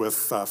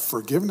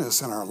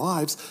forgiveness in our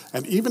lives.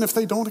 And even if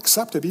they don't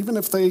accept it, even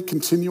if they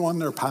continue on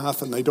their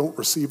path and they don't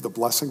receive the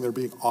blessing they're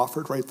being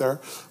offered right there,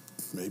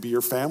 maybe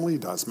your family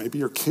does, maybe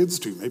your kids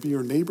do, maybe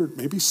your neighbor,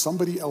 maybe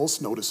somebody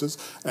else notices.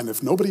 And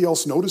if nobody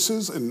else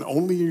notices and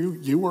only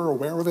you are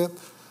aware of it,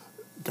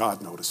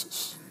 God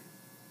notices.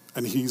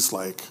 And he's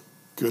like,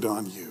 good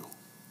on you.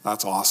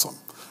 That's awesome.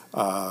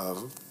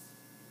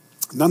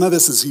 None of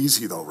this is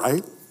easy though,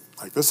 right?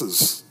 Like this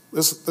is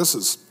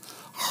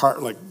hard.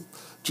 Like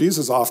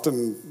Jesus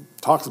often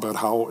talks about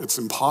how it's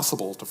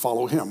impossible to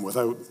follow him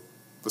without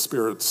the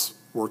Spirit's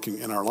working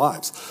in our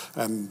lives.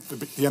 And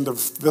the end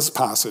of this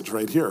passage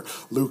right here,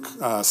 Luke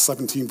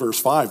 17 verse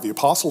 5, the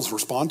apostles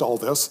respond to all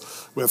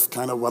this with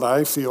kind of what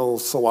I feel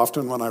so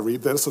often when I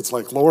read this. It's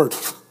like, Lord,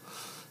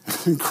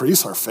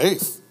 increase our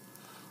faith.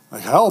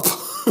 Like, help.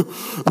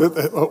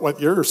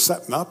 What you're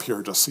setting up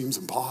here just seems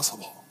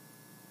impossible.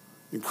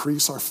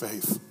 Increase our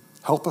faith.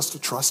 Help us to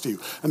trust you.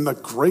 And the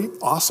great,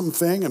 awesome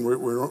thing, and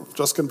we're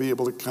just going to be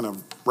able to kind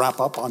of wrap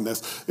up on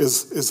this,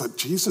 is that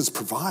Jesus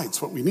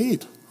provides what we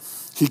need.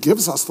 He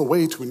gives us the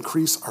way to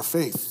increase our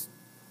faith.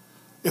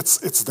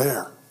 It's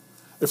there.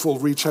 If we'll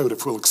reach out,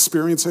 if we'll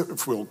experience it,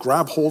 if we'll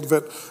grab hold of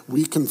it,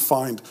 we can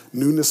find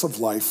newness of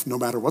life no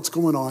matter what's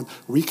going on.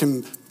 We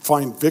can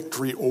find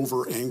victory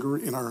over anger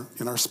in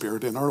our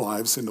spirit, in our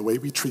lives, in the way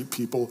we treat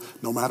people,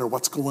 no matter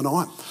what's going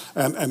on.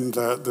 And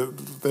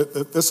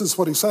this is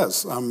what he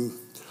says. I'm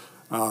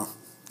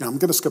going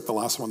to skip the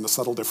last one, the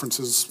subtle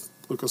differences.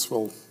 Lucas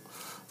will.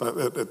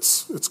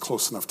 It's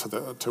close enough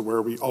to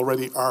where we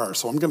already are.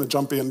 So I'm going to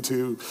jump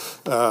into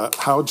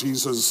how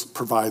Jesus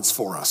provides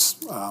for us.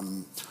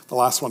 The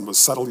last one was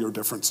settle your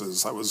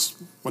differences. That was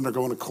when they're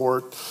going to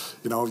court.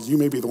 You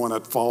may be the one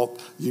at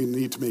fault. You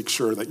need to make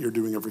sure that you're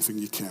doing everything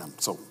you can.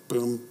 So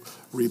boom,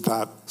 read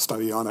that,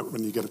 study on it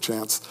when you get a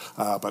chance.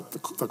 But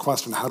the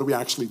question, how do we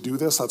actually do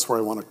this? That's where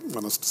I want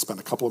us to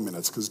spend a couple of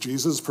minutes, because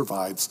Jesus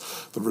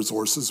provides the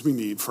resources we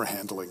need for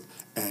handling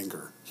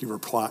anger.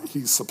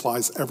 He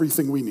supplies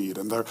everything we need,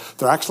 and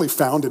they're actually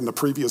found in the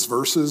previous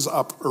verses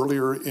up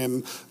earlier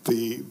in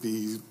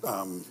the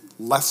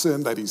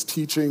lesson that he's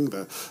teaching,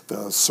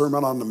 the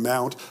Sermon on the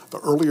Mount, the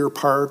earlier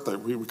part,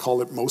 that we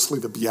call it mostly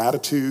the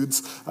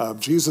Beatitudes,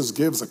 Jesus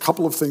gives a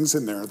couple of things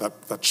in there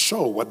that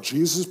show what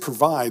Jesus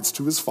provides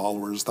to his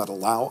followers that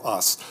allow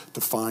us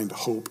to find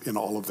hope in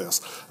all of this.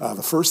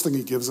 The first thing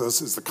he gives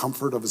us is the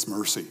comfort of his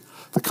mercy,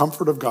 the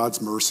comfort of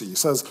God's mercy. He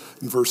says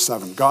in verse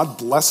 7, God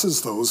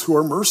blesses those who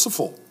are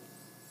merciful.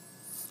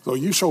 So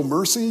you show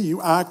mercy,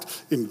 you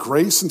act in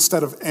grace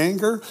instead of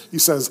anger. He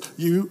says,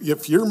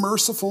 if you're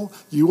merciful,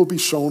 you will be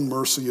shown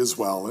mercy as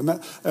well.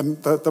 And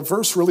the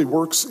verse really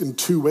works in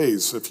two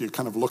ways if you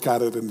kind of look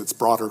at it in its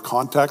broader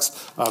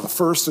context. The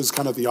first is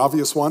kind of the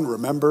obvious one.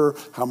 Remember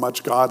how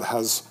much God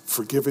has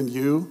forgiven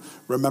you.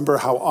 Remember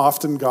how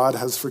often God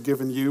has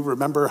forgiven you.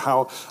 Remember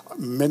how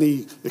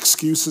many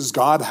excuses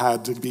God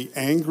had to be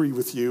angry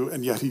with you,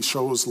 and yet he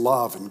shows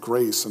love and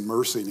grace and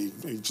mercy,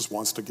 and he just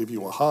wants to give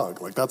you a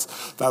hug. Like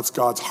that's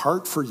God's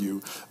heart for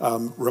you.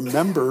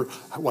 Remember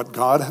what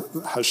God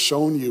has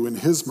shown you in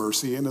his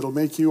mercy, and it'll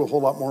make you a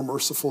whole lot more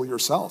merciful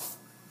yourself.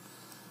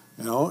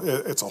 You know,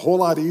 it's a whole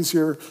lot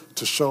easier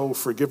to show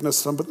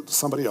forgiveness to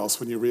somebody else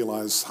when you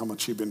realize how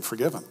much you've been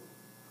forgiven.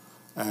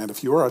 And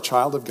if you are a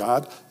child of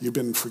God, you've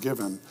been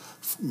forgiven.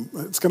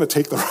 It's going to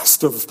take the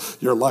rest of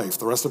your life,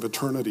 the rest of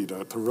eternity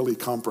to really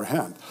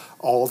comprehend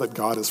all that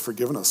God has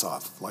forgiven us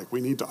of. Like,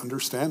 we need to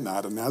understand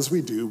that. And as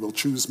we do, we'll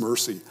choose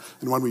mercy.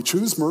 And when we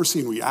choose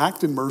mercy and we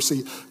act in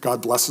mercy,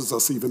 God blesses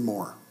us even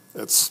more.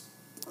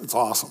 It's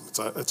awesome.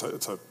 It's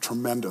a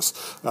tremendous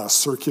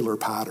circular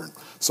pattern.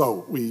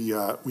 So we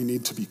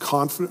need to be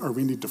confident, or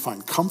we need to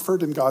find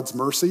comfort in God's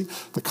mercy,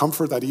 the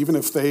comfort that even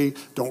if they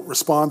don't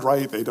respond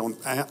right, they don't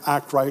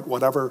act right,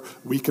 whatever,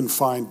 we can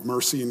find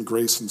mercy and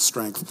grace and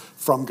strength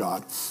from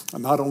God.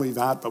 And not only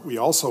that, but we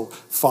also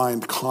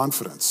find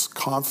confidence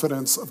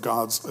of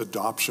God's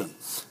adoption.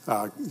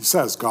 He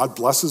says, God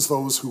blesses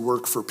those who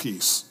work for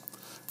peace.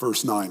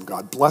 Verse 9,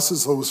 God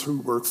blesses those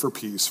who work for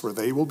peace, for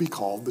they will be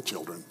called the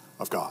children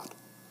of God.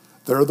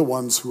 They're the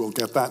ones who will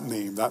get that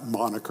name, that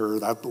moniker,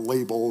 that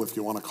label, if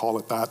you want to call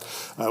it that.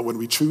 When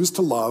we choose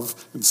to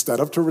love instead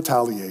of to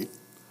retaliate,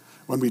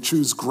 when we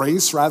choose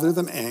grace rather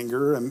than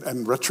anger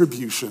and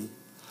retribution,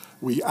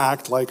 we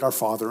act like our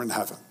Father in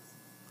heaven.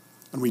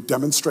 And we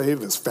demonstrate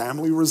this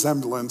family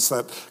resemblance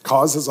that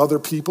causes other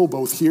people,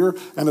 both here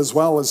and as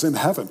well as in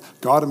heaven.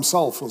 God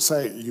himself will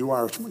say, you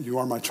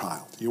are my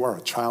child. You are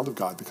a child of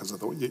God because of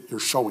the way you're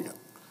showing it.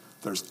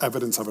 There's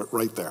evidence of it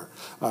right there.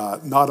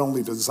 Not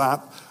only does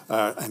that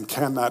and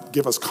can that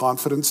give us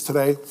confidence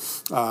today,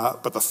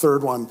 but the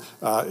third one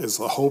is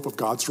the hope of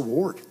God's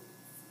reward.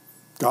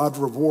 God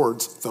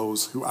rewards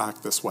those who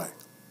act this way.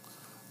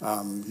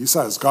 He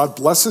says, God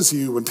blesses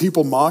you when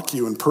people mock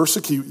you and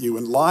persecute you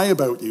and lie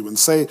about you and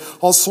say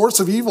all sorts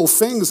of evil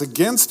things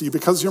against you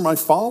because you're my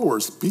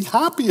followers. Be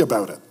happy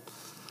about it.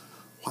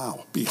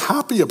 Wow, be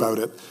happy about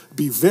it.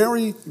 Be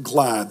very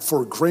glad,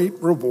 for great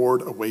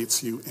reward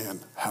awaits you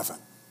in heaven.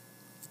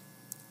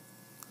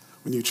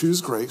 When you choose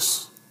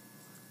grace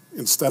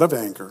instead of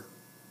anger,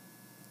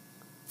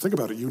 think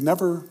about it, you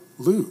never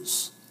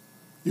lose.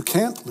 You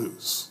can't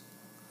lose.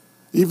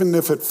 Even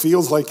if it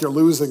feels like you're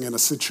losing in a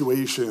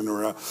situation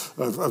or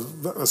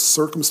a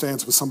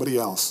circumstance with somebody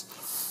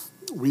else,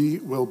 we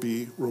will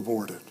be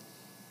rewarded.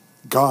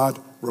 God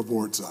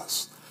rewards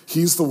us.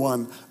 He's the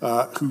one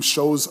who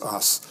shows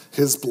us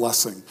his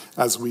blessing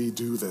as we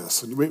do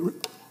this. And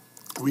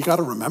we got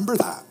to remember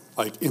that.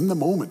 Like, in the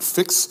moment,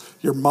 fix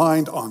your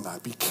mind on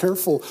that. Be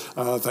careful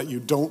that you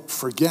don't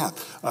forget.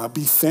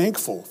 Be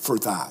thankful for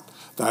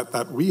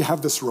that we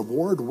have this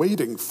reward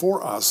waiting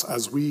for us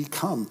as we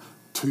come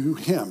to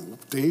him.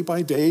 Day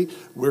by day,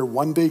 we're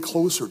one day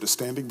closer to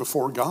standing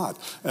before God.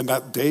 And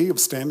that day of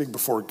standing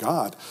before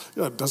God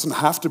doesn't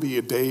have to be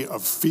a day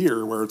of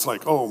fear where it's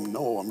like, oh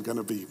no, I'm going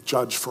to be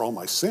judged for all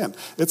my sin.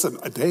 It's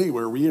a day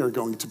where we are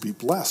going to be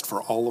blessed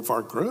for all of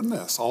our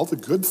goodness, all the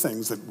good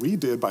things that we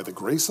did by the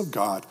grace of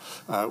God,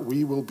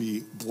 we will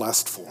be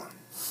blessed for.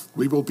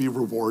 We will be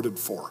rewarded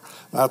for.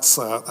 That's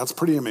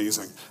pretty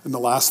amazing. And the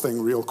last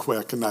thing real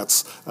quick, and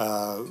that's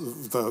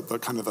the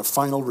kind of the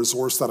final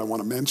resource that I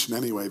want to mention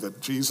anyway,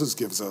 that Jesus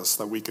gives us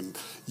that we can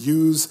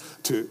use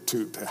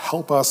to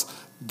help us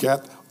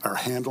get our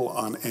handle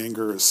on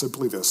anger, is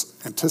simply this: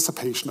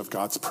 anticipation of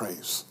God's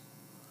praise.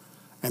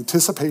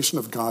 Anticipation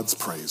of God's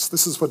praise.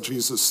 This is what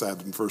Jesus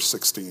said in verse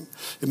 16.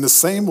 In the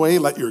same way,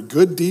 let your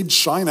good deeds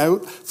shine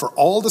out for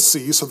all to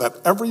see, so that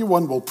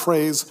everyone will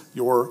praise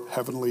your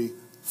heavenly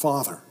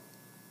Father.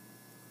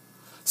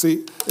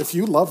 See, if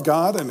you love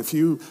God and if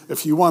you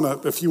want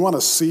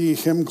to see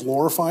him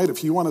glorified,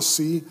 if you want to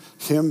see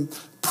him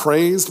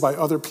praised by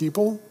other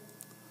people,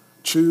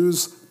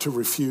 choose to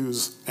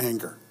refuse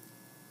anger.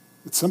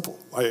 It's simple.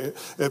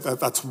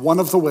 That's one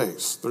of the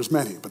ways. There's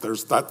many, but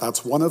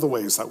that's one of the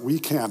ways that we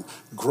can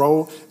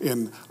grow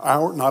in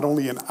not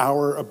only in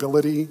our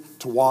ability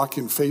to walk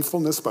in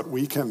faithfulness, but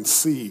we can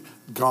see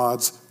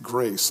God's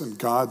grace and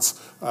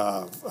God's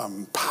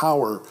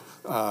power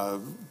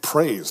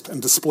praised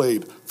and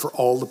displayed for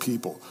all the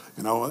people.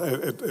 You know,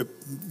 the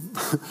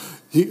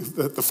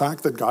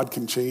fact that God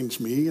can change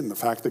me and the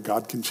fact that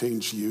God can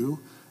change you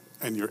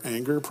and your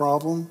anger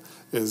problem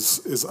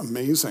is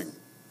amazing.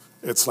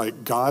 It's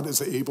like God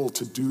is able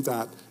to do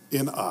that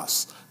in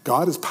us.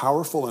 God is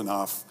powerful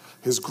enough.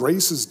 His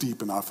grace is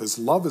deep enough. His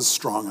love is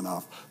strong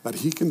enough that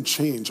he can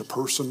change a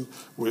person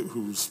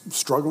who's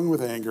struggling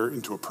with anger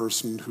into a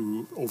person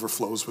who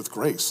overflows with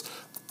grace.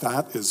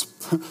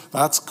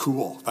 That's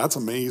cool. That's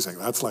amazing.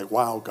 That's like,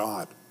 wow,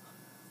 God,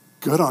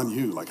 good on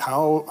you. Like,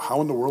 how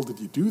in the world did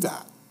you do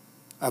that?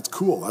 That's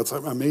cool. That's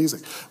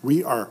amazing.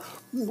 We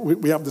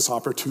have this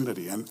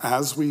opportunity, and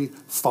as we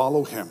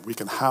follow him, we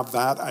can have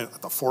that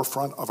at the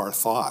forefront of our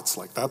thoughts.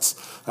 Like,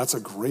 that's a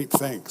great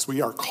thing, because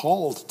we are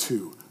called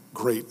to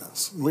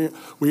greatness.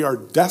 We are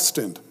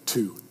destined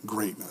to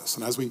greatness.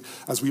 And as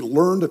we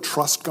learn to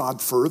trust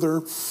God further,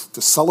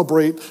 to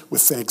celebrate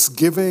with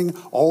thanksgiving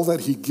all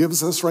that he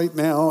gives us right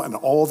now and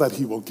all that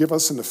he will give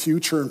us in the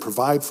future and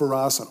provide for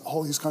us and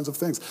all these kinds of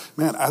things,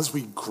 man, as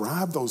we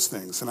grab those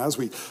things and as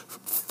we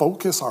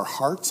focus our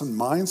hearts and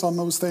minds on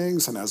those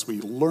things and as we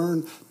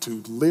learn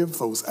to live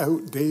those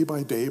out day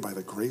by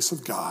the grace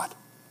of God,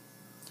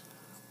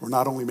 we're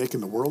not only making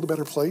the world a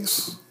better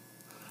place,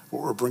 but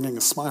we're bringing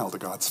a smile to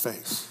God's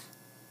face.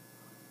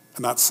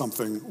 And that's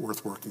something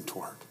worth working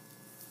toward.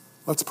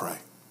 Let's pray.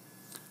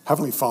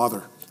 Heavenly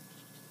Father,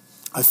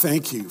 I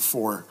thank you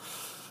for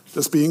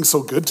just being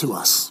so good to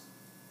us,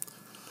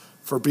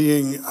 for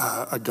being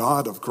a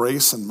God of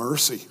grace and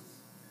mercy.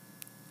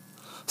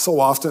 So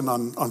often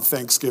on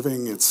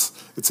Thanksgiving,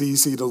 it's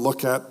easy to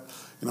look at,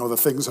 you know, the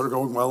things that are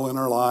going well in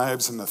our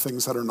lives and the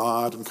things that are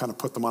not, and kind of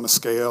put them on a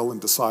scale and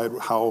decide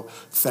how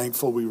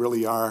thankful we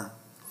really are.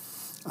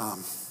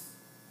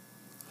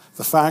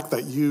 The fact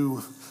that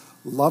you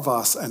love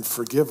us and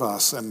forgive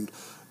us and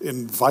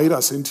invite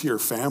us into your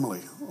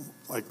family,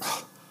 like,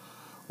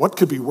 what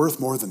could be worth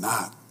more than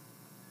that?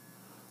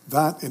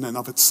 That in and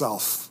of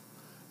itself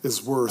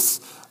is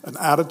worth an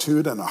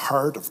attitude and a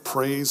heart of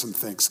praise and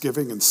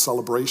thanksgiving and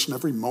celebration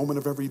every moment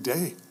of every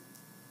day.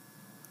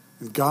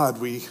 And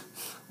God, we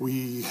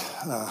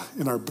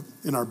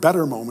in our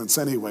better moments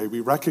anyway, we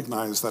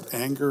recognize that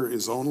anger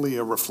is only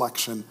a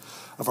reflection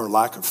of our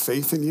lack of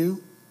faith in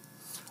you,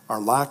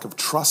 our lack of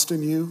trust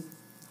in you,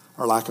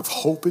 our lack of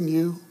hope in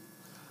you.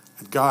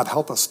 And God,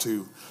 help us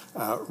to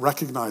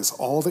recognize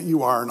all that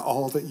you are and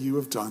all that you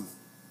have done.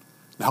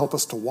 And help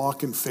us to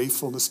walk in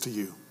faithfulness to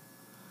you,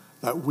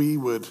 that we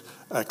would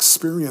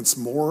experience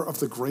more of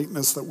the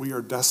greatness that we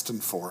are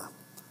destined for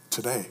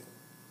today.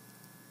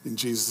 In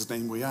Jesus'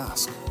 name we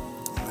ask.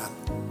 Amen.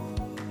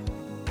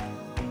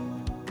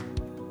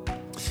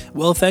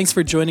 Well, thanks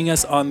for joining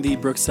us on the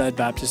Brookside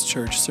Baptist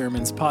Church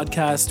Sermons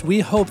podcast. We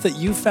hope that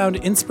you found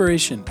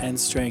inspiration and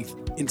strength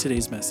in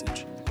today's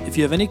message. If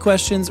you have any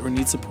questions or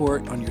need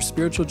support on your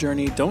spiritual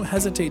journey, don't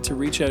hesitate to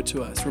reach out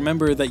to us.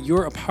 Remember that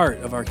you're a part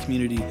of our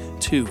community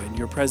too, and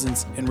your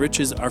presence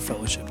enriches our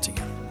fellowship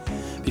together.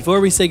 Before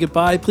we say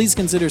goodbye, please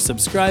consider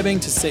subscribing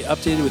to stay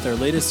updated with our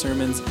latest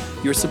sermons.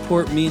 Your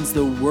support means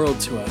the world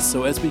to us.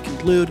 So as we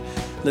conclude,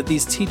 let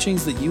these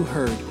teachings that you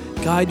heard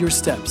guide your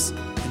steps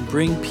and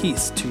bring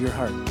peace to your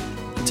heart.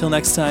 Until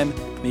next time,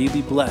 may you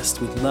be blessed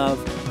with love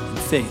and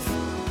faith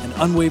and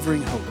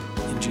unwavering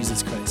hope in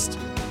Jesus Christ.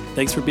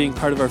 Thanks for being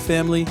part of our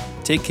family.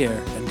 Take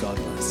care and God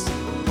bless.